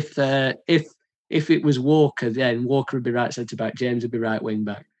if it was Walker, then Walker would be right centre-back, James would be right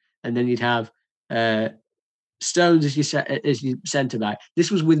wing-back. And then you'd have Stones as your centre-back.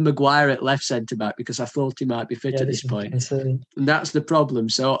 This was with Maguire at left centre-back because I thought he might be fit at this point. And that's the problem.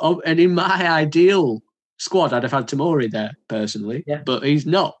 So, and in my ideal squad, I'd have had Tomori there, personally. Yeah. But he's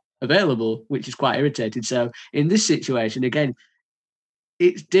not available, which is quite irritating. So in this situation, again,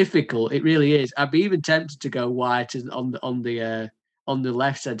 it's difficult. It really is. I'd be even tempted to go White on the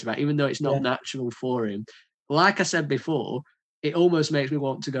left centre back, even though it's not natural for him. Like I said before, it almost makes me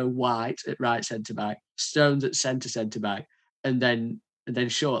want to go White at right centre back, Stones at centre back, and then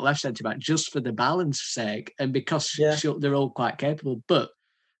Shaw at left centre back, just for the balance sake, and because they're all quite capable. But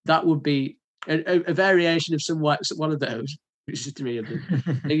that would be a variation of one of those. Which is 3 of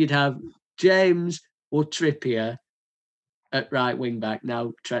them. Then you'd have James or Trippier at right wing back.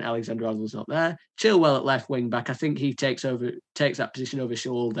 Now Trent Alexander-Arnold's not there. Chilwell at left wing back. I think he takes that position over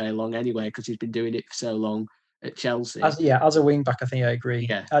Shaw all day long anyway because he's been doing it for so long at Chelsea. As a wing back, I think I agree.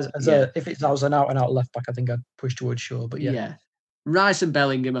 Yeah. If I was an out and out left back, I think I'd push towards Shaw. But yeah. Rice and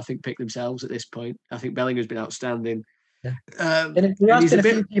Bellingham, I think, pick themselves at this point. I think Bellingham's been outstanding. Yeah. There has been a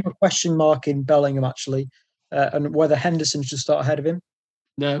few people question marking Bellingham actually. And whether Henderson should start ahead of him?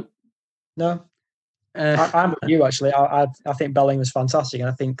 No. I'm with you actually. I think Bellingham is fantastic, and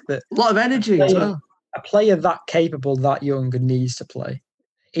I think that a lot of energy as well. A player that capable, that young, needs to play.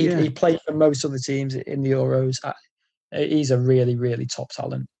 He played for most other teams in the Euros. He's a really, really top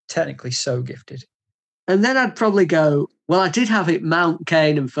talent. Technically, so gifted. And then I'd probably go. Well, I did have it Mount,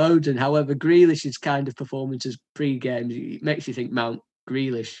 Kane, and Foden. However, Grealish's kind of performances pre-games makes you think Mount,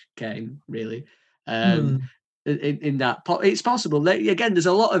 Grealish, Kane, really. in that. It's possible. Again, there's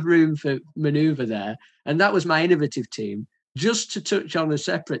a lot of room for manoeuvre there. And that was my innovative team. Just to touch on a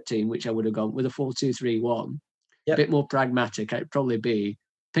separate team, which I would have gone with a 4-2-3-1, a bit more pragmatic, it'd probably be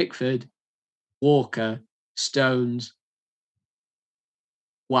Pickford, Walker, Stones,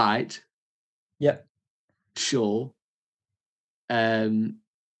 White, Shaw,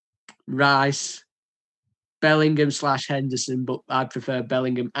 Rice, Bellingham / Henderson, but I prefer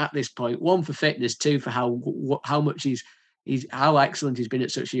Bellingham at this point. 1 for fitness, 2 for how much how excellent he's been at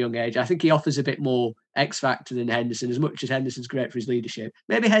such a young age. I think he offers a bit more X factor than Henderson, as much as Henderson's great for his leadership.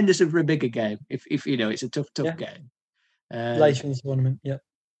 Maybe Henderson for a bigger game, if it's a tough game. Later in the tournament, yeah.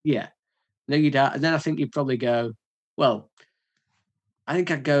 Then and then I think you'd probably go. Well, I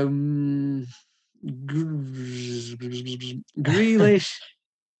think I'd go Grealish.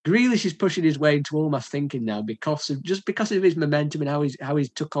 Grealish is pushing his way into all my thinking now because of his momentum and how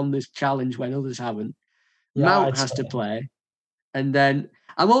he's took on this challenge when others haven't. Mount has to play, and then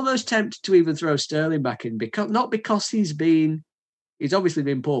I'm almost tempted to even throw Sterling back in because he's obviously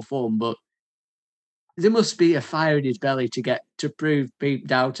been poor form, but there must be a fire in his belly to prove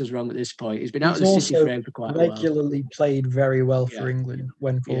doubters wrong at this point. He's been out of the City frame for quite a while. Regularly played very well for England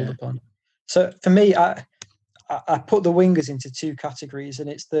when called upon. So for me, I put the wingers into 2 categories, and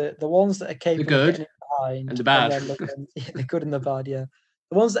it's the ones that are capable of getting in behind and the bad. The good and the bad, The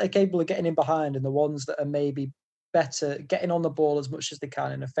ones that are capable of getting in behind and the ones that are maybe better getting on the ball as much as they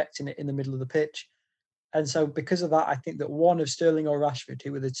can and affecting it in the middle of the pitch. And so because of that, I think that one of Sterling or Rashford,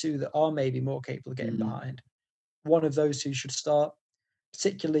 who are the 2 that are maybe more capable of getting behind, one of those 2 should start,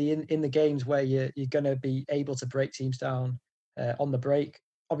 particularly in the games where you're going to be able to break teams down on the break.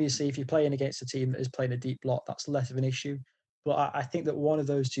 Obviously, if you're playing against a team that is playing a deep block, that's less of an issue. But I think that one of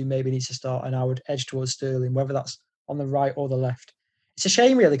those 2 maybe needs to start, and I would edge towards Sterling, whether that's on the right or the left. It's a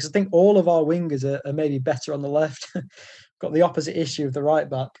shame, really, because I think all of our wingers are maybe better on the left. Got the opposite issue of the right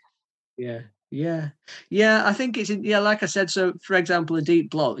back. Yeah. I think it's like I said. So, for example, a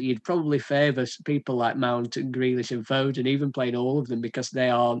deep block, you'd probably favour people like Mount and Grealish and Foden, even playing all of them, because they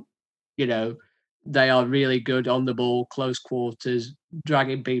are really good on the ball, close quarters,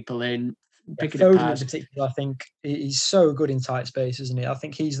 dragging people in, picking it past. Foden in particular, I think he's so good in tight space, isn't he? I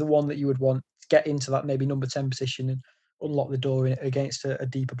think he's the one that you would want to get into that maybe number 10 position and unlock the door against a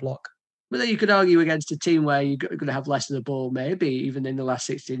deeper block. But then you could argue against a team where you're going to have less of the ball, maybe even in the last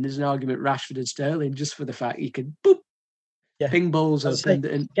 16. There's an argument Rashford and Sterling, just for the fact you can ping balls up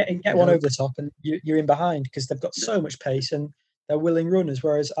and get one over the top, and you're in behind because they've got so much pace and they're willing runners.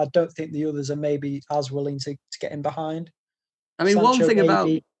 Whereas I don't think the others are maybe as willing to get in behind. I mean, one thing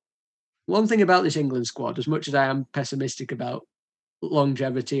about this England squad, as much as I am pessimistic about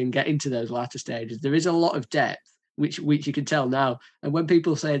longevity and getting to those latter stages, there is a lot of depth. Which you can tell now. And when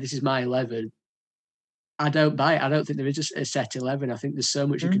people say this is my 11, I don't buy it. I don't think there is a set 11. I think there's so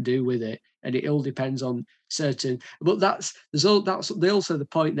much you can do with it, and it all depends on certain. But also the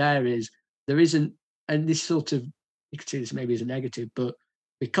point there is there isn't, and this sort of, you could see this maybe as a negative, but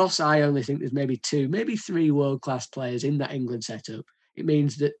because I only think there's maybe 2, maybe 3 world-class players in that England setup, it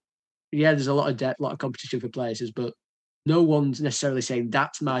means that there's a lot of depth, a lot of competition for places, but no one's necessarily saying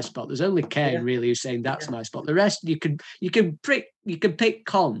that's my spot. There's only Kane really who's saying that's my spot. The rest you can pick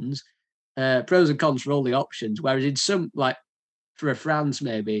cons, pros and cons for all the options. Whereas in some, like for a France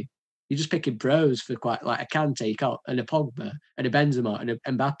maybe, you're just picking pros for quite like a Kante, you can't, and a Pogba and a Benzema and a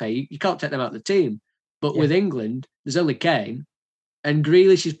Mbappe. You can't take them out of the team. But with England, there's only Kane, and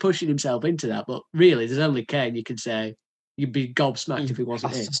Grealish is pushing himself into that. But really, there's only Kane. You can say you'd be gobsmacked if he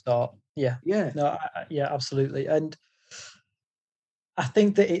wasn't in. To start. Yeah. No, absolutely. And I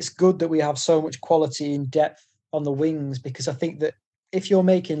think that it's good that we have so much quality and depth on the wings, because I think that if you're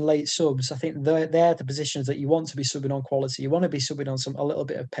making late subs, I think they're the positions that you want to be subbing on quality. You want to be subbing on a little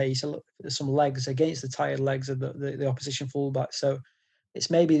bit of pace, some legs against the tired legs of the opposition fullback. So it's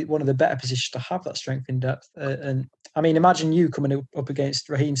maybe one of the better positions to have that strength in depth. And I mean, imagine you coming up against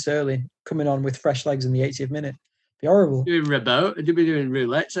Raheem Sterling, coming on with fresh legs in the 80th minute. Be horrible. Doing remote, you'd be doing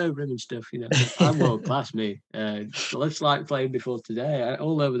roulettes over him and stuff, I'm world class, me. Let's like playing before today,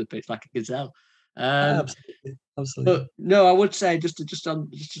 all over the pitch like a gazelle. Absolutely. But no, I would say just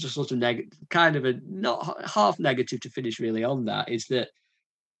a sort of negative, kind of a not half negative to finish really on that is that,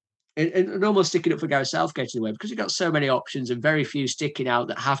 and almost sticking up for Gareth Southgate in a way, because you've got so many options and very few sticking out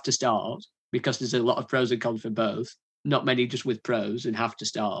that have to start, because there's a lot of pros and cons for both. Not many just with pros and have to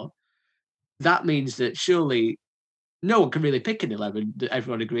start. That means that surely no one can really pick an 11 that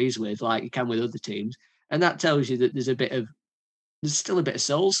everyone agrees with, like you can with other teams, and that tells you that there's still a bit of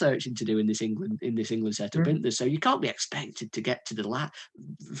soul searching to do in this England setup, isn't there? So you can't be expected to get to the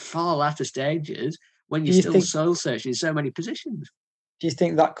far latter stages when you're still soul searching in so many positions. Do you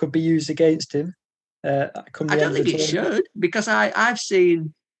think that could be used against him? I don't think it should, because I've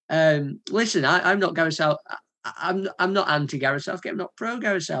seen. Listen, I'm not Gareth South. I'm not anti Gareth Southgate. I'm not pro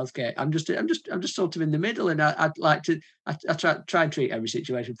Gareth Southgate. I'm just sort of in the middle, and I'd like to. I try and treat every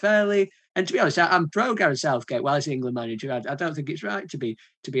situation fairly. And to be honest, I'm pro Gareth Southgate while he's the England manager. I don't think it's right to be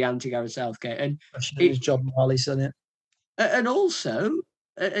anti Gareth Southgate. And his job while he's done it. And also,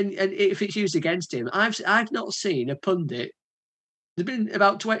 and if it's used against him, I've not seen a pundit. There's been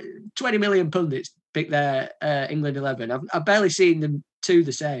about 20 million pundits pick their England 11. I've barely seen them two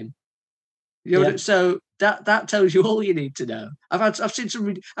the same. So that tells you all you need to know. I've seen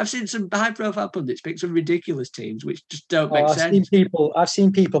some high profile pundits pick some ridiculous teams which just don't make sense. I've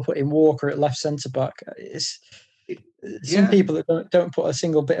seen people putting Walker at left centre back. Some people that don't put a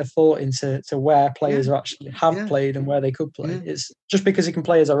single bit of thought into where players are actually have played and where they could play. It's just because he can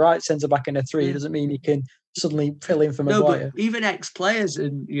play as a right centre back in a 3 doesn't mean he can suddenly fill in for Maguire. No, but even ex-players,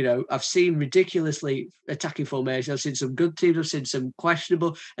 and I've seen ridiculously attacking formation. I've seen some good teams. I've seen some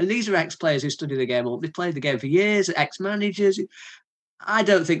questionable, and these are ex-players who study the game. They played the game for years. Ex-managers. I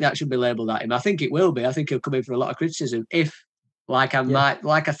don't think that should be labelled at him. I think it will be. I think he'll come in for a lot of criticism if. I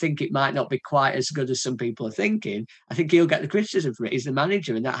think it might not be quite as good as some people are thinking. I think he'll get the criticism for it. He's the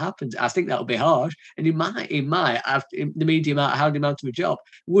manager, and that happens. I think that'll be harsh, and he might have the media might hound him out of a job.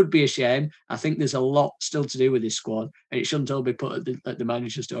 Would be a shame. I think there's a lot still to do with this squad, and it shouldn't all be put at the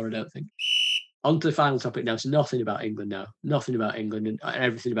manager's door. I don't think. On to the final topic now. So nothing about England now. Nothing about England and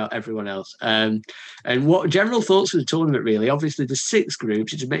everything about everyone else. And what general thoughts for the tournament, really? Obviously, there's 6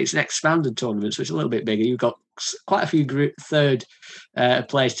 groups. It's an expanded tournament, so it's a little bit bigger. You've got quite a few third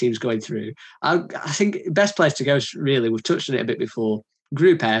place teams going through. I think best place to go is really, we've touched on it a bit before,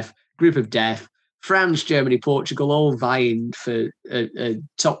 Group F, Group of Death. France, Germany, Portugal, all vying for a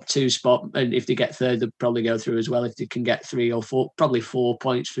top 2 spot. And if they get third, they'll probably go through as well. If they can get 3 or 4, probably 4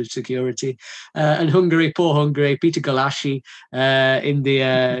 points for security. And Hungary, poor Hungary, Peter Golashi in the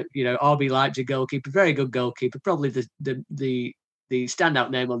RB Leipzig goalkeeper, very good goalkeeper, probably the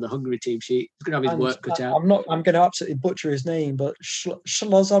standout name on the Hungary team sheet. He's going to have his work cut out. I'm going to absolutely butcher his name, but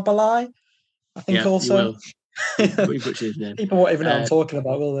Schlozobalai, I think also. You will. His name. People won't even know what I'm talking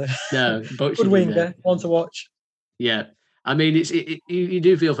about, will they? No, good winger, one to watch. Yeah, I mean, you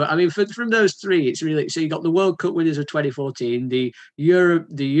do feel for. I mean, from those 3, it's really so. You got the World Cup winners of 2014, the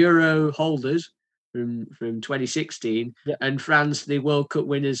Euro holders from 2016, and France, the World Cup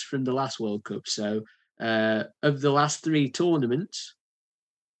winners from the last World Cup. So, of the last 3 tournaments,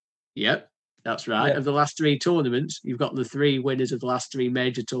 that's right. Of the last 3 tournaments, you've got the 3 winners of the last 3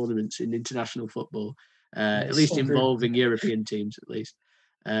 major tournaments in international football. At least involving European teams, at least.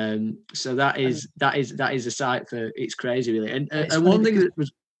 So that is a sight for. It's crazy, really. And one thing that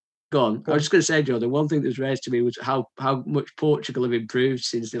was gone. I was just going to say, Joe, the one thing that was raised to me was how much Portugal have improved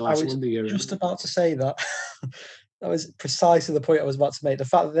since they last won the Euro. Just about to say that. That was precisely the point I was about to make. The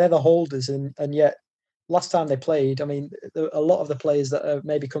fact that they're the holders, and yet last time they played, I mean, a lot of the players that have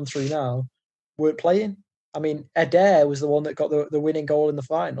maybe come through now weren't playing. I mean, Adair was the one that got the winning goal in the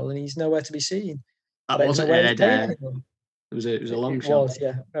final, and he's nowhere to be seen. That wasn't Adair. It was a long shot. It was,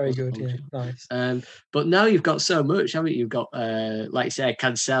 yeah, very good, yeah, nice. But now you've got so much, haven't you? You've got, like you say,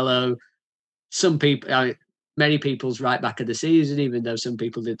 Cancelo. Some people, many people's right back of the season, even though some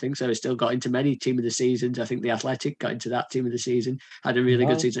people didn't think so. He still got into many team of the seasons. I think the Athletic got into that team of the season. Had a really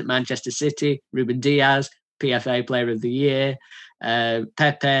good season at Manchester City. Ruben Diaz, PFA Player of the Year.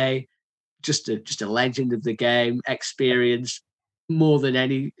 Pepe, just a legend of the game. Experience. More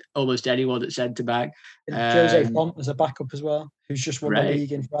than almost anyone at centre back. Jose Font as a backup as well, who's just won the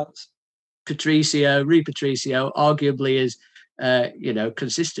league in France. Rui Patricio, arguably as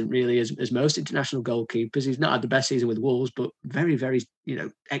consistent really as most international goalkeepers. He's not had the best season with Wolves, but very, very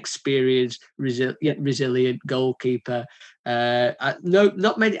experienced, resilient goalkeeper.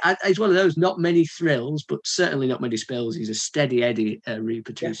 Not many. He's one of those. Not many thrills, but certainly not many spills. He's a steady Eddie. Rui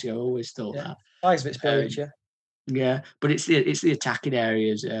Patricio. Always thought that. Nice bit experience, Yeah, but it's the attacking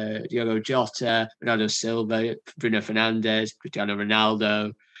areas. Diogo Jota, Bernardo Silva, Bruno Fernandes, Cristiano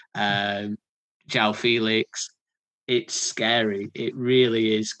Ronaldo, João Felix. It's scary. It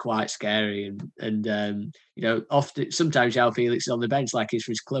really is quite scary, and often sometimes João Felix is on the bench like he's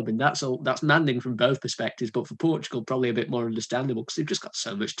for his club, and that's maddening from both perspectives. But for Portugal, probably a bit more understandable because they've just got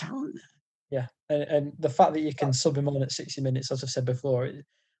so much talent there. Yeah, and the fact that you can sub him on at 60 minutes, as I've said before.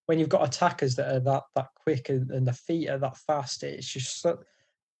 When you've got attackers that are that quick and the feet are that fast, it's just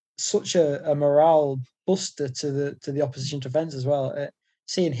such a morale buster to the opposition defence as well.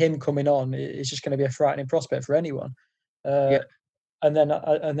 Seeing him coming on is just going to be a frightening prospect for anyone. and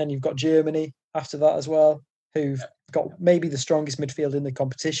then you've got Germany after that as well, who've got maybe the strongest midfield in the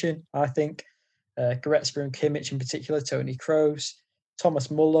competition, I think. Goretzka and Kimmich in particular, Toni Kroos, Thomas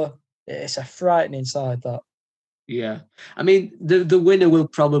Muller. It's a frightening side, that. Yeah. I mean, the winner will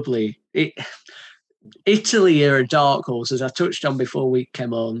probably... Italy are a dark horse, as I touched on before we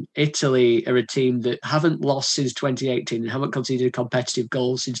came on. Italy are a team that haven't lost since 2018 and haven't conceded a competitive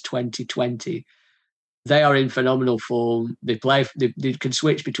goal since 2020. They are in phenomenal form. They can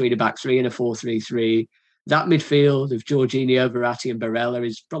switch between a back three and a 4-3-3. That midfield of Jorginho, Verratti and Barella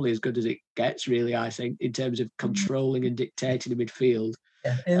is probably as good as it gets, really, I think, in terms of controlling and dictating the midfield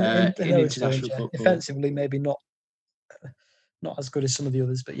in international football. Defensively, maybe not as good as some of the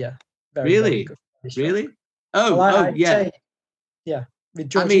others, but yeah, very, really? very good. Really? Yeah. Yeah, with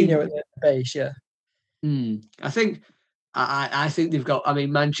Jorginho at the base, yeah. I think they've got... I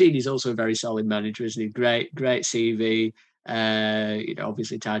mean, Mancini's also a very solid manager, isn't he? Great CV.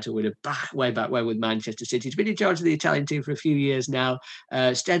 Obviously title winner way back when with Manchester City. He's been in charge of the Italian team for a few years now,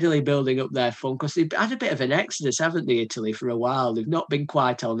 steadily building up their form, because they've had a bit of an exodus, haven't they, Italy, for a while. They've not been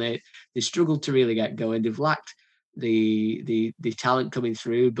quite on it. They struggled to really get going. They've lacked the talent coming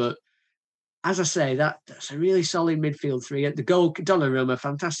through, but as I say, that's a really solid midfield three. The goal, Donnarumma,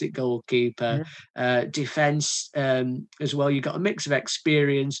 fantastic goalkeeper. Defence as well. You've got a mix of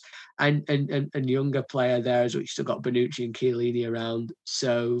experience and younger player there as well. You've still got Bonucci and Chiellini around.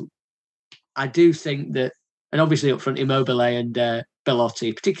 So I do think that, and obviously up front, Immobile and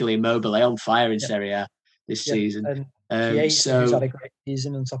Belotti, particularly Immobile, on fire in Serie A this season. And who's had a great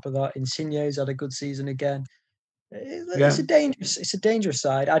season on top of that. Insigne's had a good season again. It's a dangerous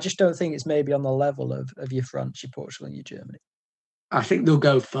side. I just don't think it's maybe on the level of your France, your Portugal, and your Germany. I think they'll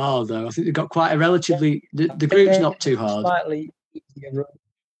go far, though. I think they've got quite a relatively... The group's not too hard. Slightly easier run.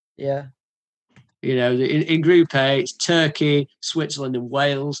 Yeah. In Group A, it's Turkey, Switzerland and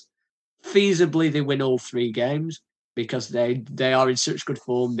Wales. Feasibly, they win all three games because they are in such good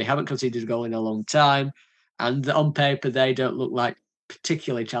form. They haven't conceded a goal in a long time. And on paper, they don't look like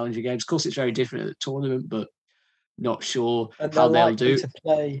particularly challenging games. Of course, it's very different at the tournament, but not sure how they'll do.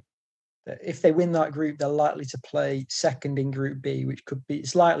 If they win that group, they're likely to play second in Group B, which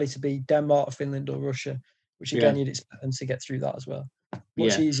it's likely to be Denmark, Finland, or Russia. Which again, you'd expect them to get through that as well.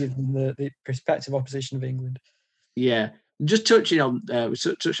 Much easier than the prospective opposition of England. Yeah, just touching on, we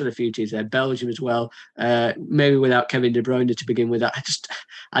touched on a few teams there. Belgium as well. Maybe without Kevin De Bruyne to begin with.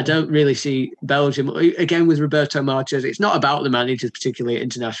 I don't really see Belgium again with Roberto Martinez. It's not about the managers, particularly at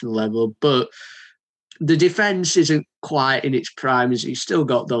international level, but the defence isn't quite in its prime. You've still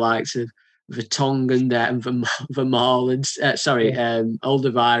got the likes of Vertonghen there and Vermaelen and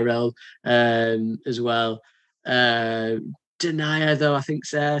Alderweireld as well. Denayer, though, I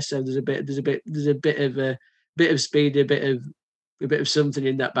think's there. So there's a bit of speed, a bit of something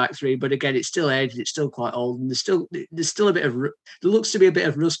in that back three. But again, it's still aged. It's still quite old, and there's still a bit of... There looks to be a bit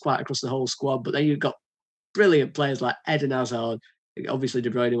of rust quite across the whole squad. But then you've got brilliant players like Eden Hazard. Obviously, De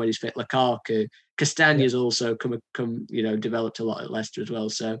Bruyne when he's fit, Lukaku, Castagne's also developed a lot at Leicester as well.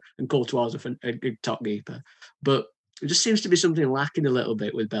 So, and Courtois is a good top keeper, but it just seems to be something lacking a little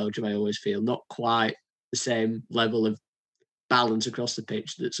bit with Belgium. I always feel not quite the same level of balance across the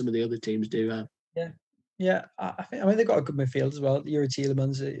pitch that some of the other teams do have. Yeah. I mean they've got a good midfield as well. Yuri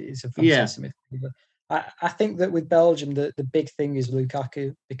Tielemans is a fantastic midfielder. I think that with Belgium, the big thing is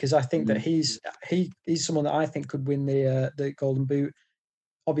Lukaku, because I think that he's someone that I think could win the Golden Boot.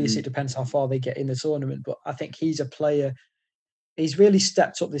 Obviously, it depends how far they get in the tournament, but I think he's a player. He's really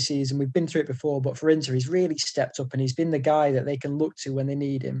stepped up this season. We've been through it before, but for Inter, he's really stepped up, and he's been the guy that they can look to when they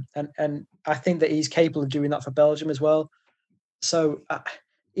need him. And I think that he's capable of doing that for Belgium as well. So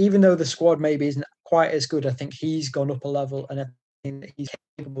even though the squad maybe isn't quite as good, I think he's gone up a level, and I think that he's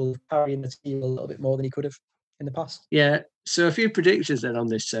capable of carrying the team a little bit more than he could have in the past. Yeah. So a few predictions then on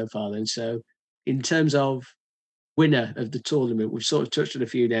this so far then. So in terms of winner of the tournament, we've sort of touched on a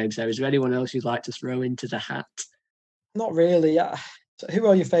few names there. Is there anyone else you'd like to throw into the hat? Not really. So who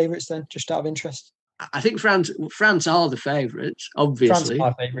are your favourites then, just out of interest? I think France are the favourites, obviously.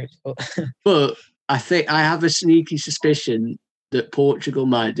 France are favourites. But I think I have a sneaky suspicion that Portugal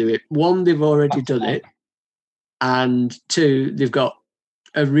might do it. One, they've already done it. And two, they've got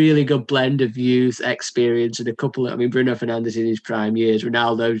a really good blend of youth, experience, and a couple of... I mean, Bruno Fernandes in his prime years,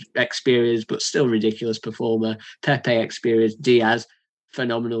 Ronaldo experienced, but still ridiculous performer, Pepe experienced, Diaz,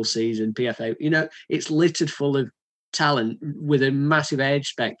 phenomenal season, PFA. It's littered full of talent with a massive age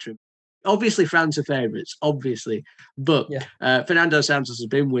spectrum. Obviously, France are favourites, obviously. But Fernando Santos has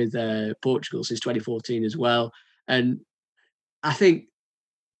been with Portugal since 2014 as well. And I think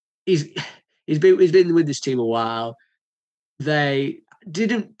he's been with this team a while. they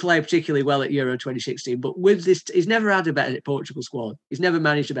didn't play particularly well at Euro 2016, but with this, he's never had a better Portugal squad. He's never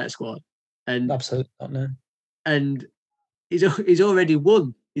managed a better squad. And absolutely not, no. And he's already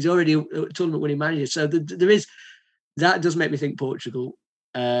won. He's already a tournament winning manager. So there is, that does make me think Portugal.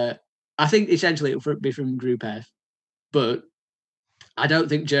 I think essentially it'll be from Group F, but I don't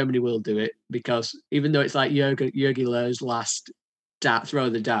think Germany will do it, because even though it's like Jurgen Löw's last throw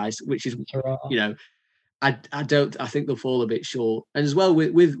of the dice, which is, you know, I think they'll fall a bit short. And as well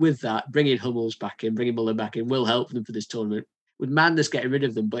with that, bringing Hummels back in, bringing Muller back in will help them for this tournament. With madness getting rid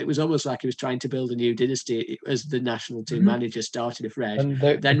of them, but it was almost like he was trying to build a new dynasty as the national team manager, started afresh. And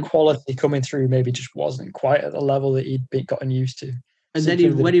the quality coming through maybe just wasn't quite at the level that he'd gotten used to. And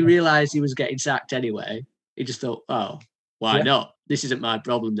then when he realised he was getting sacked anyway, he just thought, oh, why not? This isn't my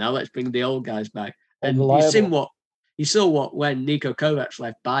problem now. Let's bring the old guys back. And you saw what when Niko Kovac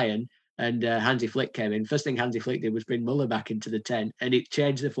left Bayern and Hansi Flick came in. First thing Hansi Flick did was bring Muller back into the 10, and it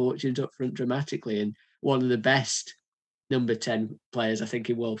changed the fortunes up front dramatically. And one of the best number 10 players, I think,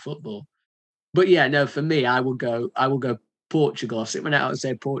 in world football. But yeah, no, for me, I will go Portugal. I'll sit my neck out and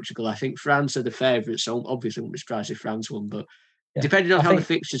say Portugal. I think France are the favourites, so obviously I wouldn't be surprised if France won, but depending on how the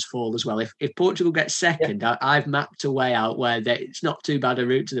fixtures fall as well, if Portugal gets second, I've mapped a way out where it's not too bad a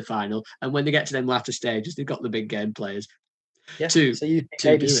route to the final, and when they get to them latter stages, they've got the big game players. Yeah. So you think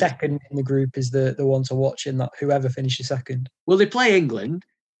maybe second in the group is the one to watch, in that whoever finishes second? Well, they play England,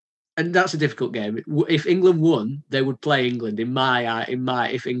 and that's a difficult game. If England won, they would play England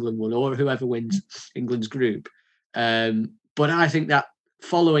if England won, or whoever wins England's group. But I think that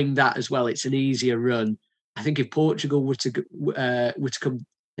following that as well, it's an easier run. I think if Portugal were to come, I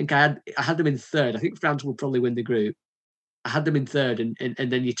think I had them in third. I think France will probably win the group. I had them in third, and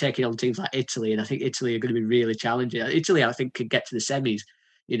then you're taking on teams like Italy, and I think Italy are going to be really challenging. Italy, I think, could get to the semis.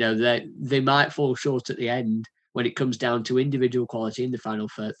 You know, they might fall short at the end when it comes down to individual quality in the final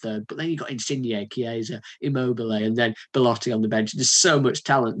third. But then you've got Insigne, Chiesa, Immobile, and then Belotti on the bench. There's so much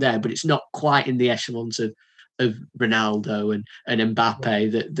talent there, but it's not quite in the echelons of Ronaldo and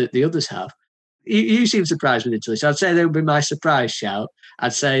Mbappe that the others have. You seem surprised with Italy, so I'd say they would be my surprise shout.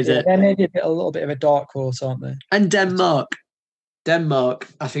 I'd say that they're maybe a little bit of a dark horse, aren't they? And Denmark,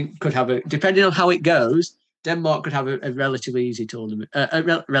 I think, could have depending on how it goes, Denmark could have a relatively easy tournament. A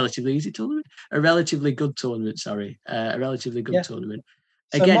relatively good tournament. Sorry, a relatively good tournament.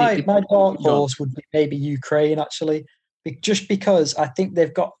 So again, my dark horse would be maybe Ukraine, actually, just because I think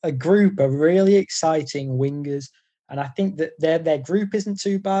they've got a group of really exciting wingers. And I think that their group isn't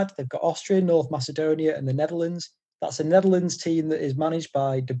too bad. They've got Austria, North Macedonia, and the Netherlands. That's a Netherlands team that is managed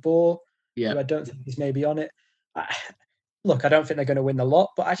by De Boer, who I don't think is maybe on it. Look, I don't think they're going to win the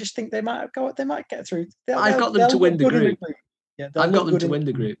lot, but I just think they might get through. I've got them to win the group. Yeah, I've got them to win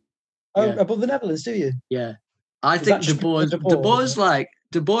the group. Oh, above the Netherlands, do you? Yeah, I think De Boer's like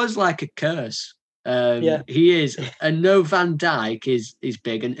a curse. He is, and no Van Dijk is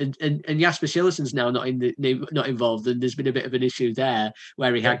big, and Jasper Cillesen's now not involved, and there's been a bit of an issue there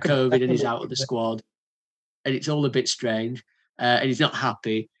where he had COVID and he's out of the squad, and it's all a bit strange, and he's not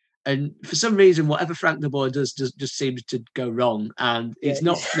happy, and for some reason whatever Frank de Boer does just seems to go wrong, and it's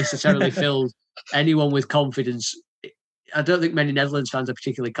not necessarily filled anyone with confidence. I don't think many Netherlands fans are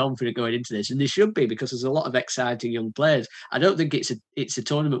particularly confident going into this, and they should be, because there's a lot of exciting young players. I don't think it's a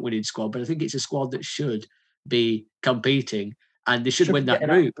tournament-winning squad, but I think it's a squad that should be competing, and they should win that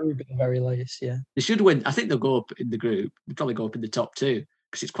group. At the very least, yeah. They should win. I think they'll go up in the group. They'll probably go up in the top two,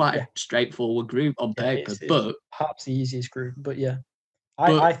 because it's quite a straightforward group on paper. But perhaps the easiest group. But yeah,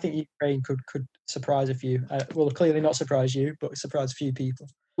 I think Ukraine could surprise a few. Well, clearly not surprise you, but surprise a few people.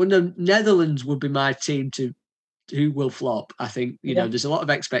 Well, the Netherlands would be my team who will flop. I think, know, there's a lot of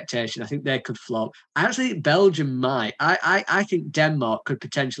expectation. I think they could flop. I actually think Belgium might. I think Denmark could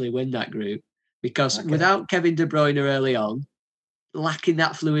potentially win that group, because without Kevin De Bruyne early on, lacking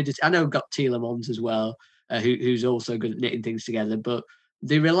that fluidity. I know we've got Tielemans as well, who's also good at knitting things together, but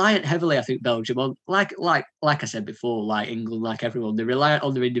they're reliant heavily, I think, Belgium on, like I said before, like England, like everyone, they're reliant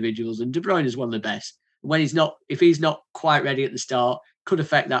on their individuals, and De Bruyne is one of the best. If he's not quite ready at the start, could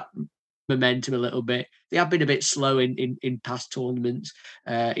affect that momentum a little bit. They have been a bit slow in past tournaments,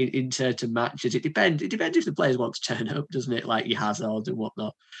 in certain matches. It depends if the players want to turn up, doesn't it? Like your Hazard and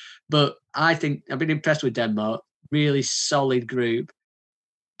whatnot. But I think I've been impressed with Denmark. Really solid group,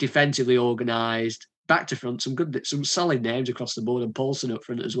 defensively organised, back to front, some solid names across the board, and Poulsen up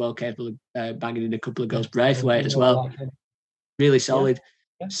front as well, capable of banging in a couple of goals. Braithwaite as well, really solid.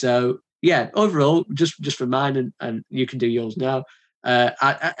 Yeah. So yeah, overall, just for mine, and you can do yours now.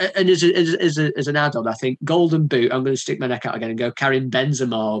 And as an add-on, I think Golden Boot, I'm going to stick my neck out again and go Karim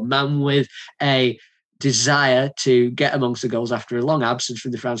Benzema, man with a desire to get amongst the goals after a long absence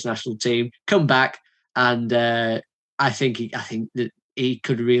from the France national team, come back, and I think that he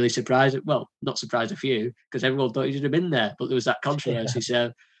could really surprise it. Well, not surprise a few, because everyone thought he should have been there, but there was that controversy. Yeah.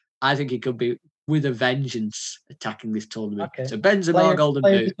 So I think he could be with a vengeance attacking this tournament. Okay. So Benzema, Golden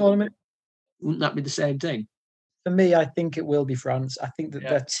Boot. Wouldn't that be the same thing? For me, I think it will be France. I think that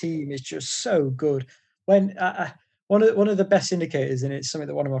their team is just so good. When one of the best indicators, and it's something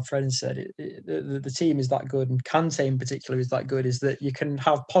that one of my friends said, the team is that good, and Kante in particular is that good, is that you can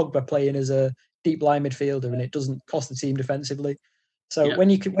have Pogba playing as a deep line midfielder, and it doesn't cost the team defensively. So when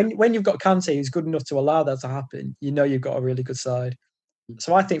you've got Kante who's good enough to allow that to happen, you know you've got a really good side.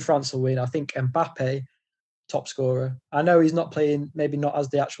 So I think France will win. I think Mbappe, top scorer. I know he's not playing, maybe not as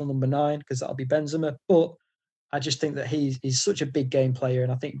the actual number 9, because that'll be Benzema, but I just think that he's such a big game player,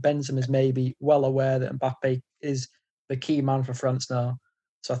 and I think Benzema's maybe well aware that Mbappe is the key man for France now.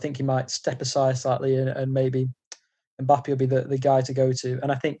 So I think he might step aside slightly, and maybe Mbappe will be the guy to go to. And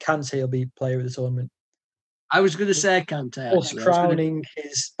I think Kante will be player of the tournament. I was going to say Kante. Crowning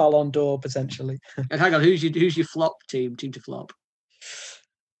his Ballon d'Or potentially. And hang on, who's your flop team to flop?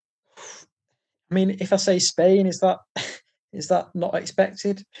 I mean, if I say Spain, is that not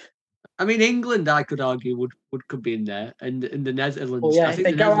expected? I mean, England, I could argue could be in there, and the Netherlands. Well, yeah, I think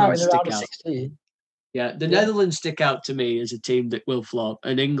they go out in the round of 16. Yeah, the Netherlands stick out to me as a team that will flop,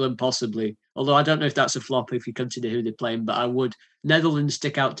 and England possibly. Although I don't know if that's a flop if you consider who they're playing, but Netherlands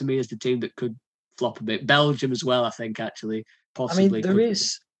stick out to me as the team that could flop a bit. Belgium as well, I think, actually, possibly. I mean,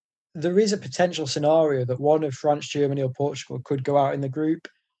 there is a potential scenario that one of France, Germany, or Portugal could go out in the group,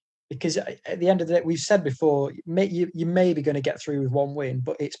 because at the end of the day, we've said before, you may be going to get through with one win,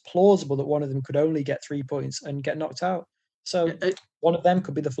 but it's plausible that one of them could only get 3 points and get knocked out. So one of them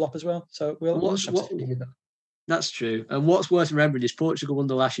could be the flop as well. So we'll have to figure that. That's true. And what's worth remembering is Portugal won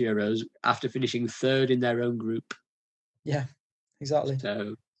the last Euros after finishing 3rd in their own group. Yeah, exactly.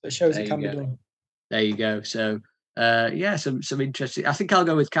 So it shows it can be done. There you go. So some interesting. I think I'll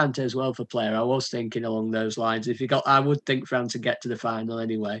go with Kante as well for player. I was thinking along those lines. I would think France would get to the final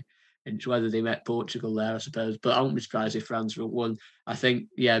anyway. And it's whether they met Portugal there, I suppose. But I won't be surprised if France won. I think,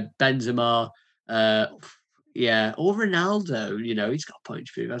 Benzema, or Ronaldo. You know, he's got points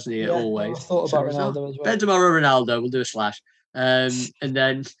for him, hasn't he? Always. I thought about Ronaldo as well. Benzema or Ronaldo, we'll do a slash. And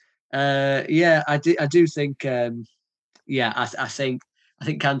then, I do think, I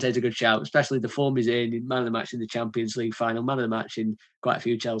think Kante's a good shout, especially the form he's in man of the match in the Champions League final, man of the match in quite a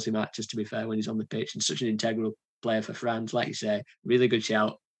few Chelsea matches, to be fair, when he's on the pitch, and such an integral player for France, like you say, really good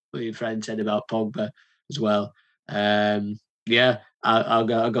shout. What your friend said about Pogba as well. I'll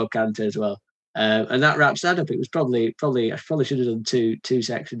go Kante as well. And that wraps that up. It was probably I probably should have done two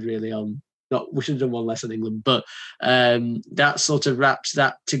sections really on. We should have done one less on England, but that sort of wraps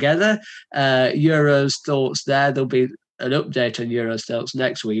that together. Euros thoughts there. There'll be an update on Euros thoughts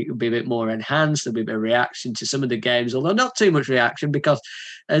next week. It'll be a bit more enhanced. There'll be a bit of reaction to some of the games, although not too much reaction, because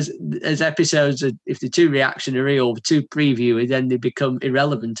as episodes, if they're too reactionary or too previewy, then they become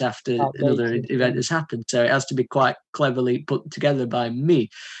irrelevant after another event has happened. So it has to be quite cleverly put together by me.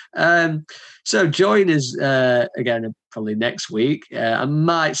 So join us again probably next week. I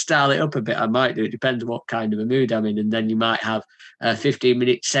might style it up a bit. I might do. It depends on what kind of a mood I'm in, and then you might have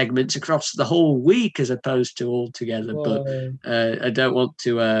 15-minute segments across the whole week as opposed to all together. But I don't want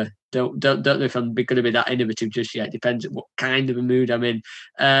to. Don't know if I'm going to be that innovative just yet. Depends on what kind of a mood I'm in.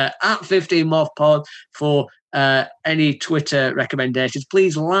 At 15 Moth Pod for any Twitter recommendations.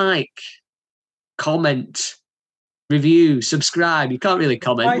 Please like, comment, review, subscribe. You can't really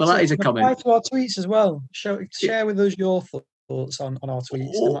comment. Well, that is a comment. Reply to our tweets as well. Share with us your thoughts on our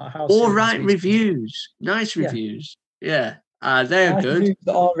tweets. No matter how write reviews. Nice reviews. Yeah. They are good. Reviews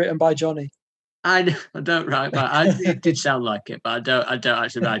that are written by Johnny. I don't write, but it did sound like it, but I don't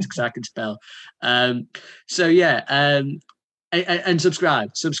actually write because I can spell. And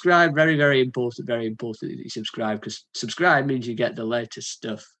subscribe. Subscribe, very, very important. Very important that you subscribe, because subscribe means you get the latest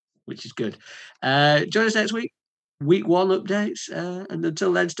stuff, which is good. Join us next week. Week 1 updates. And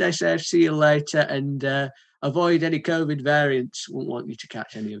until then, stay safe. See you later, and avoid any COVID variants. Won't want you to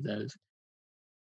catch any of those.